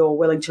 because you're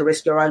willing to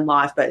risk your own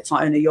life, but it's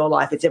not only your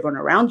life, it's everyone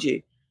around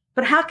you.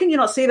 But how can you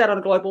not see that on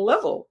a global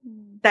level?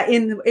 That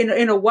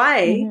in a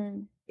way,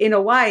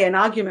 an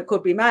argument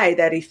could be made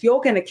that if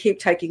you're going to keep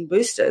taking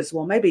boosters,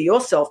 well, maybe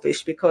you're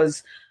selfish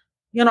because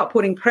you're not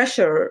putting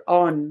pressure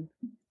on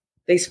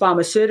these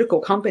pharmaceutical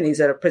companies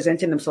that are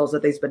presenting themselves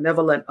as these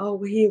benevolent,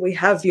 here we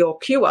have your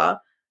cure.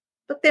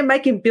 but they're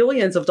making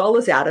billions of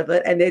dollars out of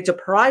it, and they're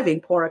depriving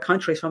poorer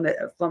countries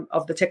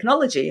of the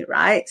technology,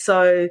 right?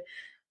 So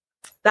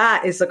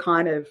that is the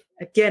kind of,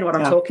 again, what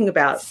I'm talking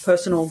about,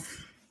 personal,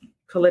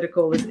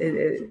 political,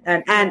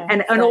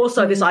 and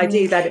also this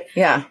idea that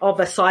of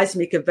a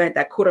seismic event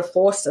that could have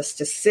forced us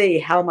to see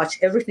how much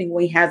everything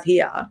we have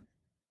here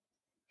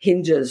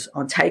hinges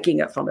on taking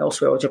it from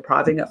elsewhere or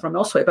depriving it from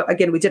elsewhere. But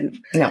again, we didn't.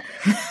 No,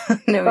 we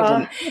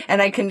didn't.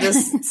 And I can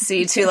just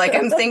see too, like,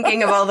 I'm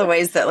thinking of all the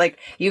ways that, like,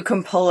 you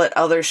can pull at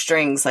other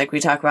strings, like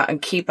we talk about,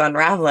 and keep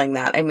unraveling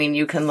that. I mean,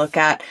 you can look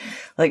at,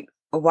 like,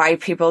 why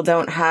people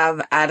don't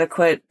have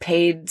adequate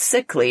paid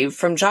sick leave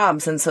from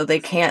jobs. And so they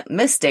can't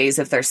miss days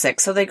if they're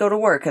sick. So they go to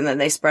work and then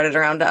they spread it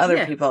around to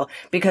other people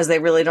because they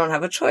really don't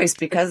have a choice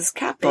because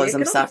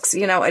capitalism sucks.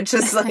 You know, it's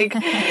just like,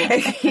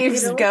 it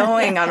keeps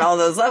going on all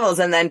those levels.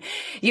 And then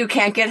you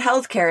can't get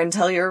health care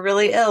until you're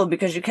really ill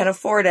because you can't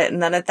afford it.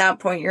 And then at that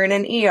point you're in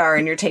an ER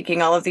and you're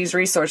taking all of these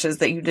resources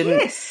that you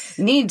didn't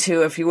need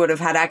to if you would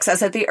have had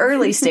access at the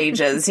early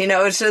stages. You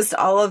know, it's just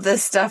all of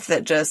this stuff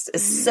that just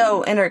is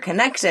so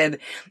interconnected.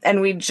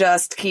 And we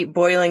just keep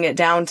boiling it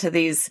down to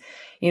these,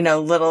 you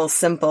know, little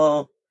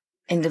simple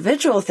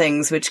individual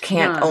things, which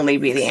can't only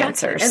be the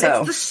answer. And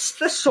so it's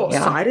the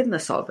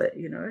short-sightedness of it,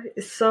 you know,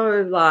 it's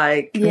so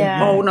like,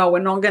 oh no, we're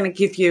not going to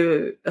give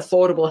you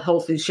affordable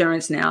health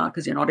insurance now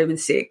because you're not even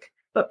sick.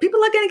 But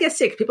people are going to get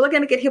sick. People are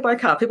going to get hit by a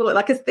car. People are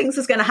like, things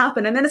is going to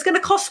happen, and then it's going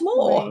to cost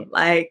more. Right.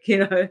 Like, you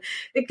know,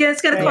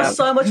 it's going to cost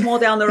so much more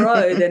down the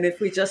road than if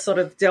we just sort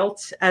of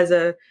dealt as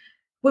a.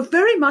 We're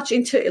very much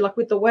into, like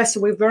with the West,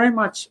 we're very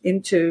much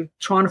into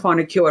trying to find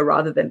a cure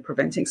rather than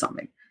preventing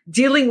something,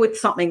 dealing with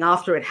something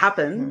after it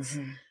happens,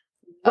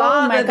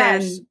 rather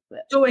than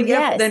doing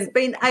it, than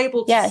being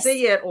able to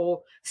see it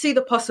or see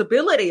the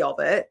possibility of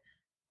it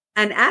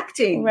and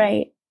acting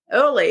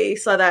early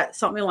so that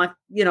something like,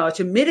 you know,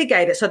 to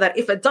mitigate it so that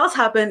if it does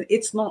happen,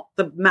 it's not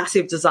the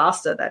massive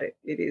disaster that it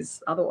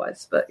is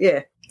otherwise. But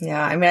yeah.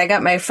 Yeah, I mean, I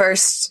got my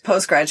first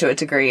postgraduate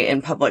degree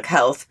in public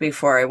health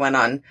before I went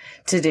on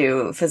to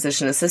do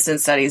physician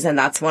assistant studies. And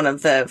that's one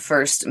of the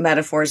first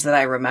metaphors that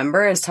I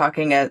remember is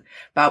talking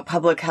about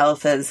public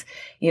health as,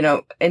 you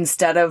know,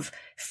 instead of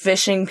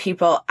fishing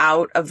people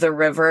out of the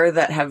river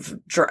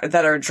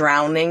that are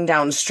drowning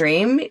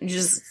downstream, you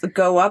just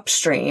go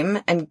upstream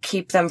and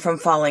keep them from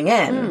falling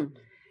in.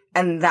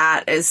 And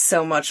that is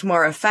so much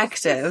more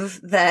effective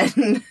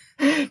than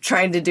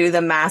trying to do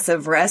the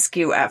massive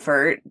rescue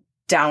effort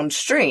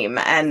downstream.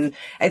 And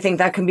I think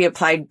that can be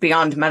applied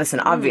beyond medicine,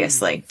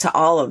 obviously, to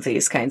all of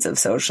these kinds of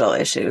social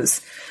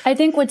issues. I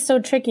think what's so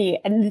tricky,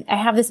 and I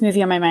have this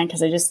movie on my mind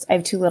because I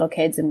have 2 little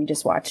kids and we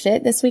just watched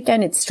it this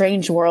weekend. It's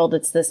Strange World.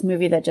 It's this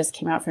movie that just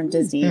came out from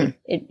Disney.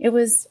 It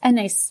was a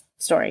nice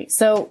story.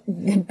 So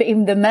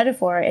the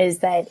metaphor is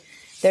that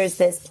there's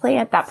this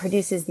plant that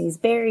produces these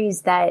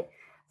berries that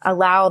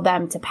allow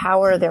them to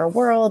power their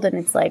world, and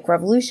it's like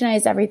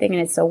revolutionized everything,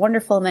 and it's so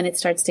wonderful, and then it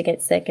starts to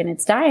get sick and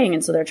it's dying,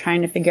 and so they're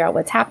trying to figure out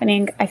what's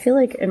happening. I feel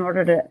like in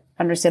order to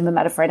understand the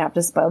metaphor, I'd have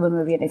to spoil the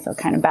movie, and I feel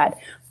kind of bad.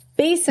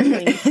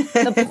 Basically,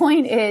 the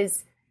point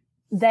is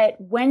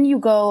that when you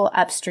go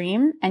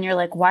upstream and you're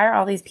like, why are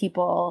all these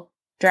people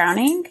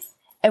drowning?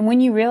 And when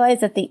you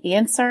realize that the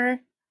answer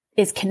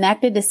is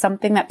connected to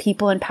something that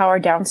people in power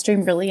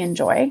downstream really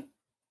enjoy,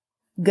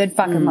 good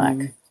fucking luck.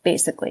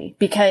 Basically,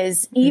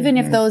 because even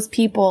if those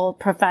people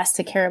profess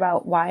to care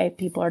about why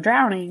people are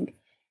drowning,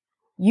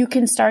 you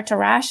can start to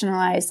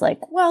rationalize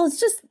like, well, it's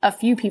just a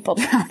few people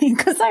drowning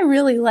because I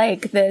really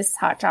like this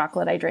hot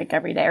chocolate I drink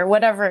every day or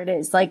whatever it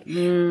is. Like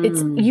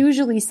it's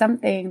usually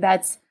something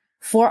that's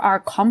for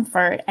our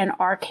comfort and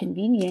our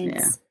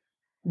convenience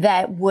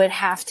that would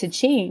have to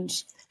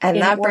change. And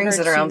that brings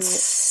it around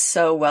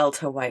so well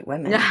to white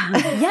women.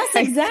 Yes,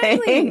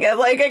 exactly.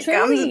 Like it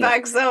comes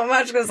back so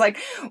much because like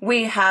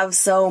we have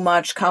so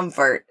much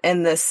comfort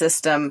in this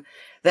system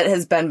that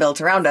has been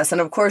built around us. And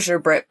of course your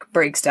book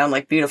breaks down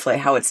like beautifully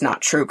how it's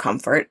not true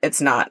comfort.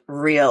 It's not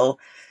real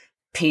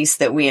peace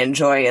that we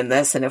enjoy in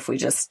this. And if we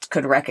just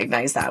could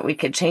recognize that, we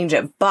could change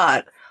it.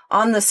 But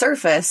on the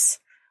surface,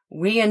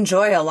 we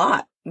enjoy a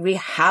lot. We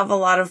have a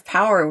lot of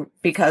power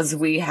because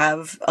we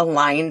have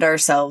aligned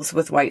ourselves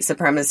with white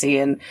supremacy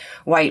and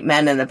white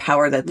men and the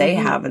power that they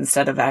have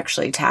instead of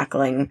actually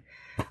tackling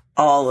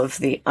all of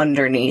the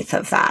underneath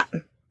of that.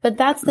 But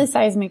that's the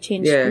seismic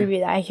change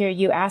movie that I hear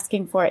you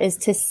asking for, is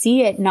to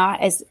see it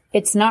not as,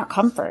 it's not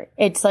comfort.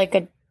 It's like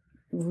a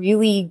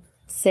really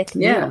sick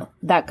meal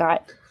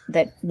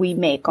that we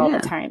make all the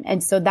time.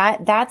 And so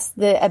that's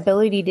the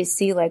ability to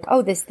see like,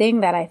 oh, this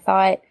thing that I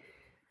thought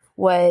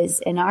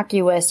was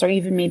innocuous or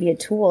even maybe a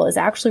tool is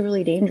actually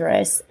really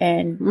dangerous.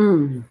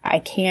 And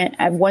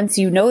once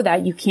you know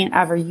that, you can't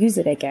ever use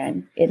it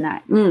again in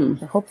that. Or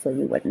hopefully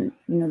you wouldn't.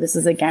 You know, this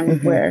is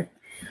again where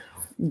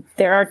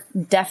there are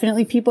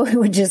definitely people who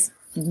would just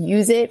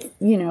use it,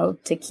 you know,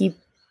 to keep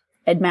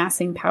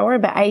amassing power.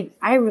 But I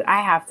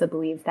have to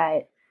believe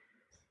that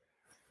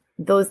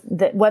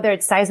that whether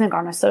it's seismic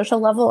on a social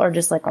level or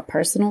just like a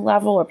personal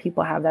level, or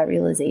people have that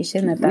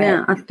realization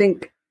that I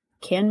think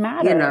can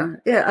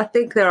matter. I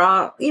think there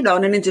are,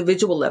 on an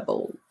individual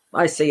level,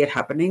 I see it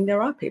happening.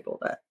 There are people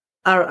that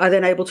are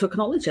then able to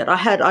acknowledge it.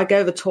 I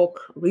gave a talk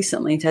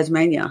recently in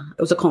Tasmania.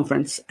 It was a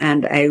conference,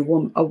 and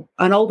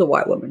an older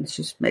white woman,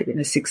 she's maybe in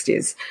her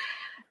 60s,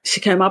 she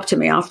came up to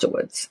me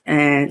afterwards.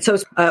 And so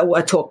it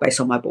was a talk based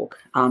on my book,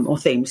 or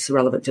themes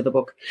relevant to the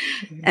book.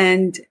 Mm-hmm.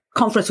 And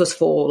conference was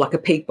for like a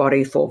peak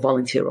body for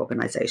volunteer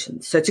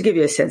organizations. So to give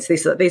you a sense,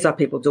 these are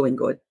people doing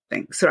good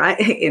things, right,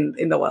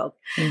 in the world.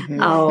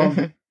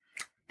 Mm-hmm.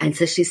 And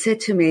so she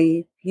said to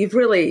me, "You've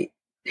really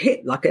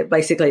hit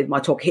basically my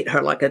talk hit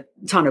her like a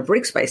ton of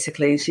bricks,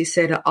 basically." And she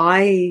said,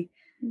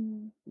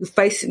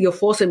 "You're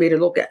forcing me to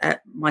look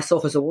at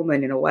myself as a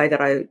woman in a way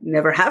that I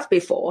never have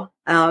before."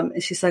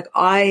 And she's like,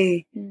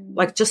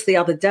 like just the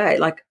other day,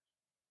 like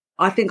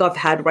I think I've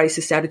had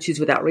racist attitudes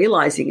without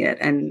realizing it.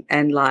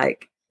 And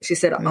like she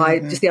said,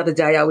 just the other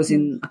day I was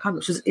she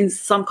was in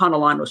some kind of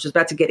line, or she was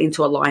about to get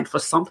into a line for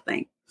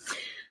something.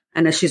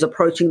 And as she's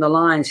approaching the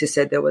line, she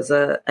said there was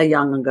a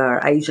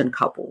younger Asian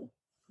couple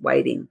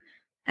waiting.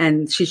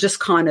 And she just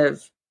kind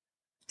of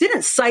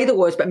didn't say the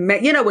words, but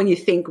when you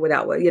think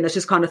without words,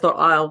 she's kind of thought,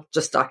 I'll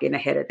just duck in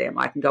ahead of them.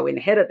 I can go in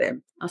ahead of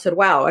them. I said,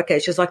 wow, okay.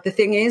 She's like, the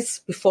thing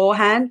is,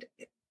 beforehand,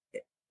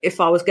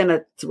 if I was going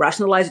to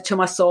rationalize it to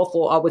myself,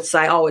 or I would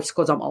say, oh, it's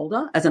because I'm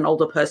older. As an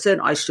older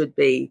person, I should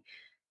be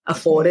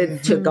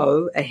afforded to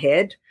go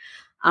ahead.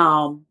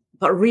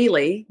 But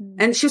really,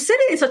 and she said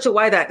it in such a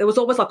way that there was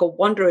almost like a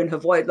wonder in her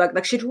voice,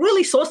 like she'd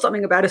really saw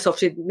something about herself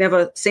she'd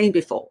never seen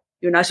before.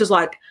 She was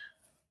like,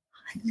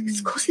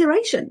 it's because they're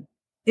Asian.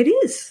 It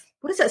is.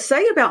 What does that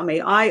say about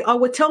me? I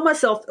would tell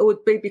myself it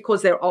would be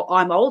because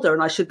I'm older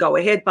and I should go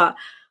ahead, but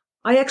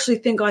I actually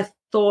think I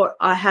thought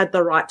I had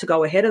the right to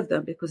go ahead of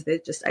them because they're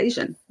just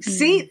Asian.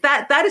 See,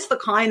 that is the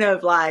kind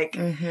of like,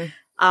 that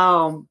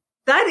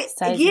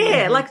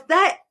is, like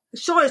that.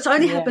 Sure, it's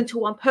only happened to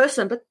one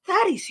person, but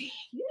that is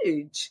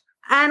huge.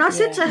 And I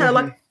said to her,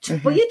 like,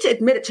 for you to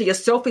admit it to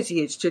yourself is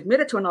huge. To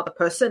admit it to another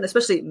person,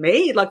 especially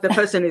me, like the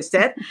person who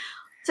said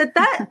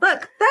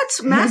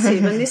that's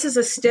massive. And this is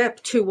a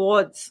step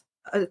towards,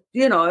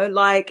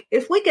 like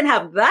if we can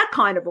have that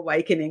kind of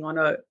awakening on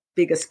a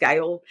bigger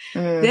scale,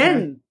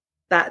 then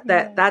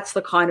that's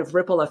the kind of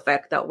ripple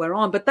effect that we're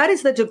on. But that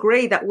is the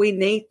degree that we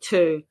need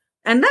to,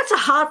 and that's a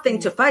hard thing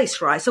to face,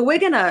 right? So we're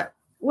gonna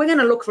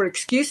look for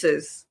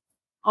excuses.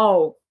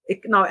 Oh,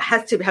 it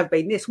has to have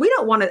been this. We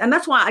don't want it. And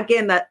that's why,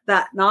 again, that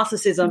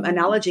narcissism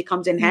analogy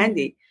comes in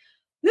handy.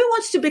 Who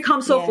wants to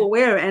become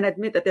self-aware and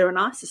admit that they're a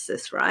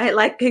narcissist, right?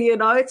 Like,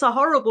 it's a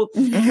horrible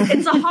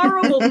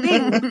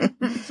thing.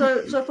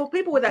 So for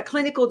people with that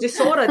clinical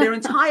disorder, their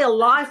entire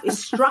life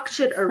is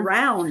structured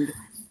around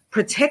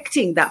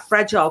protecting that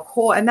fragile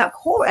core. And that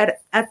core, at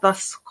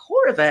the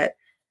core of it,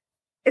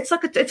 it's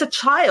a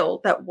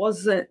child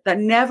that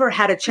never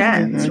had a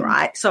chance,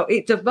 right? So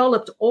it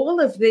developed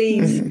all of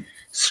these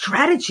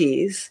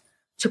strategies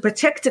to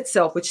protect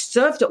itself, which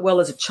served it well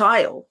as a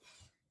child.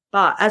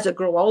 But as it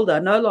grew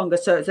older, no longer.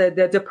 So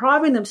they're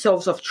depriving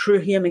themselves of true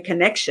human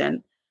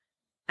connection,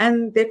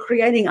 and they're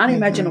creating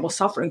unimaginable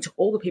suffering to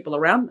all the people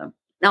around them.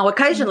 Now,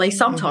 occasionally,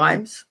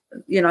 sometimes,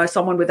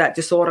 someone with that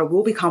disorder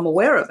will become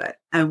aware of it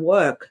and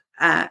work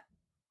at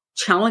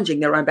challenging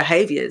their own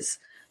behaviors.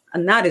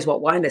 And that is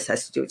what Oneness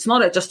has to do. It's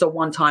not just a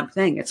one-time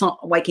thing. It's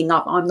not waking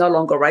up, I'm no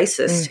longer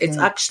racist. It's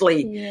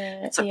actually,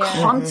 it's a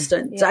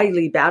constant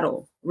daily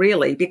battle,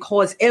 really,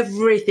 because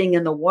everything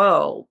in the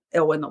world,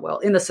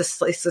 in the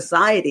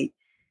society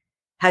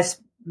has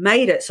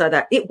made it so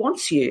that it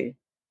wants you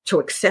to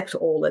accept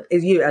all that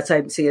you, as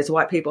I see as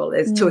white people,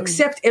 is to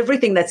accept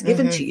everything that's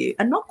given to you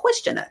and not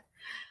question it,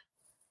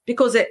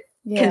 because it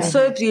can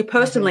serve you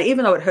personally,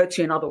 even though it hurts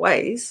you in other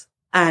ways.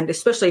 And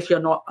especially if you're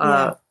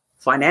not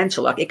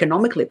financial, like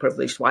economically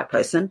privileged white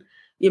person,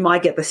 you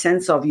might get the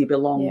sense of you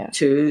belong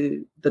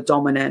to the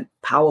dominant,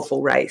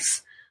 powerful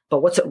race.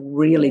 But what's it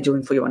really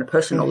doing for you on a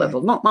personal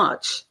level? Not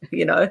much,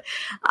 and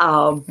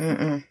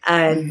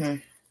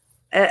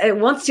it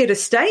wants you to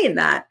stay in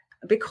that,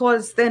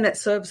 because then it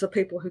serves the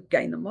people who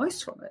gain the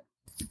most from it.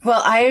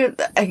 Well, I'm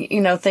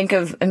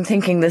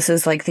thinking this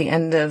is like the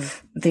end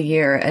of the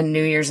year and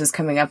New Year's is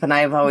coming up, and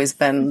I've always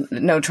been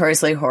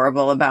notoriously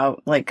horrible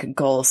about like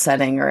goal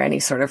setting or any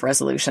sort of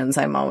resolutions.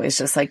 I'm always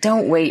just like,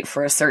 don't wait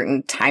for a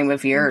certain time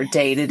of year or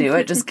day to do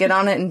it. Just get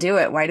on it and do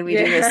it. Why do we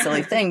do this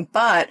silly thing?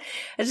 But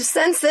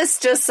since this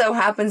just so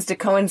happens to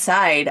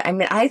coincide, I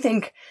mean, I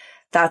think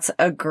that's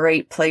a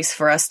great place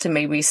for us to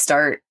maybe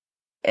start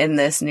in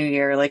this new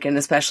year, like, and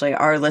especially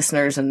our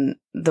listeners and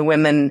the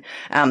women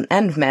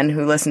and men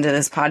who listen to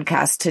this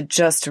podcast, to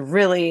just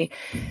really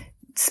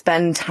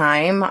spend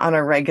time on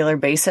a regular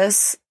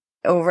basis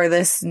over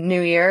this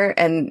new year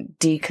and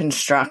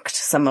deconstruct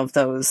some of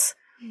those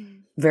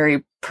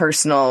very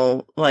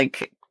personal,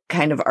 like,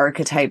 kind of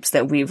archetypes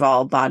that we've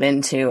all bought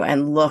into,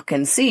 and look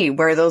and see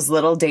where those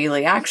little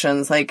daily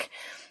actions, like,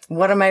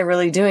 what am I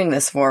really doing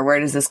this for? Where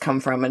does this come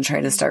from? And try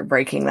to start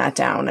breaking that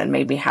down, and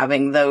maybe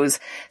having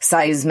those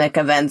seismic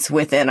events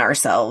within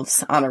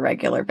ourselves on a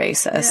regular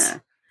basis,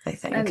 I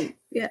think.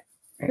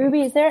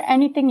 Ruby, is there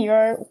anything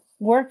you're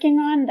working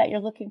on that you're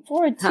looking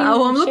forward to?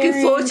 Oh, I'm looking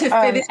forward to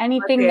finishing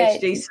anything my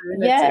PhD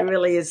soon. Yeah. It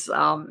really is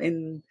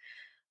in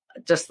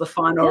just the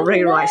final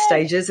rewrite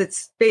stages.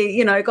 It's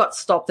it got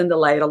stopped and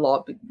delayed a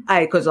lot.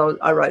 Because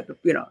I wrote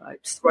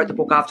the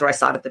book after I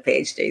started the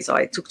PhD, so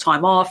I took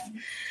time off,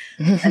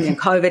 and then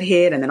COVID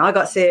hit, and then I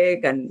got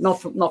sick, and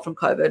not from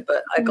COVID,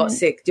 but I got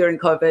sick during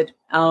COVID.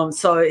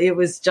 So it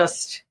was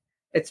just,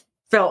 it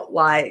felt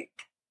like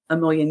a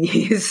million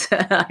years.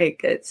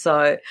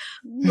 So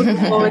looking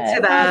forward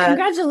to that.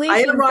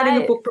 Congratulations! I am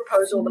writing a book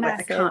proposal that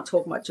I can't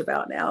talk much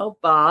about now,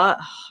 but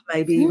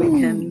maybe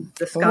we can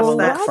discuss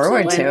that. Look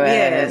forward to it.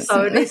 Yeah,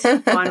 so it is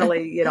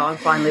finally, I'm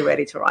finally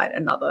ready to write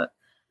another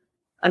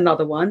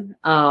one.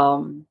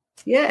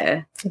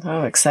 Yeah.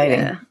 Oh, exciting.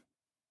 Yeah.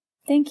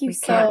 Thank you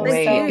so much.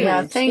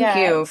 Yeah, thank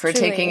you for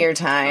taking your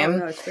time.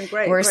 No, it's been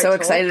great. We're so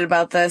excited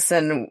about this,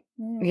 and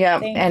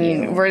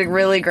we're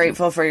really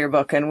grateful for your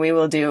book, and we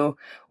will do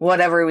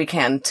whatever we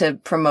can to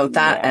promote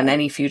that and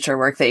any future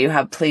work that you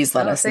have. Please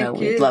let us know.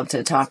 We'd love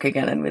to talk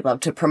again, and we'd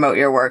love to promote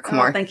your work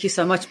more. Thank you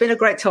so much. It's been a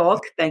great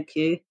talk. Thank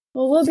you.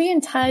 Well, we'll be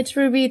in touch,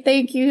 Ruby.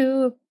 Thank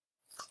you.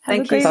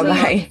 Thank you.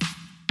 Bye-bye.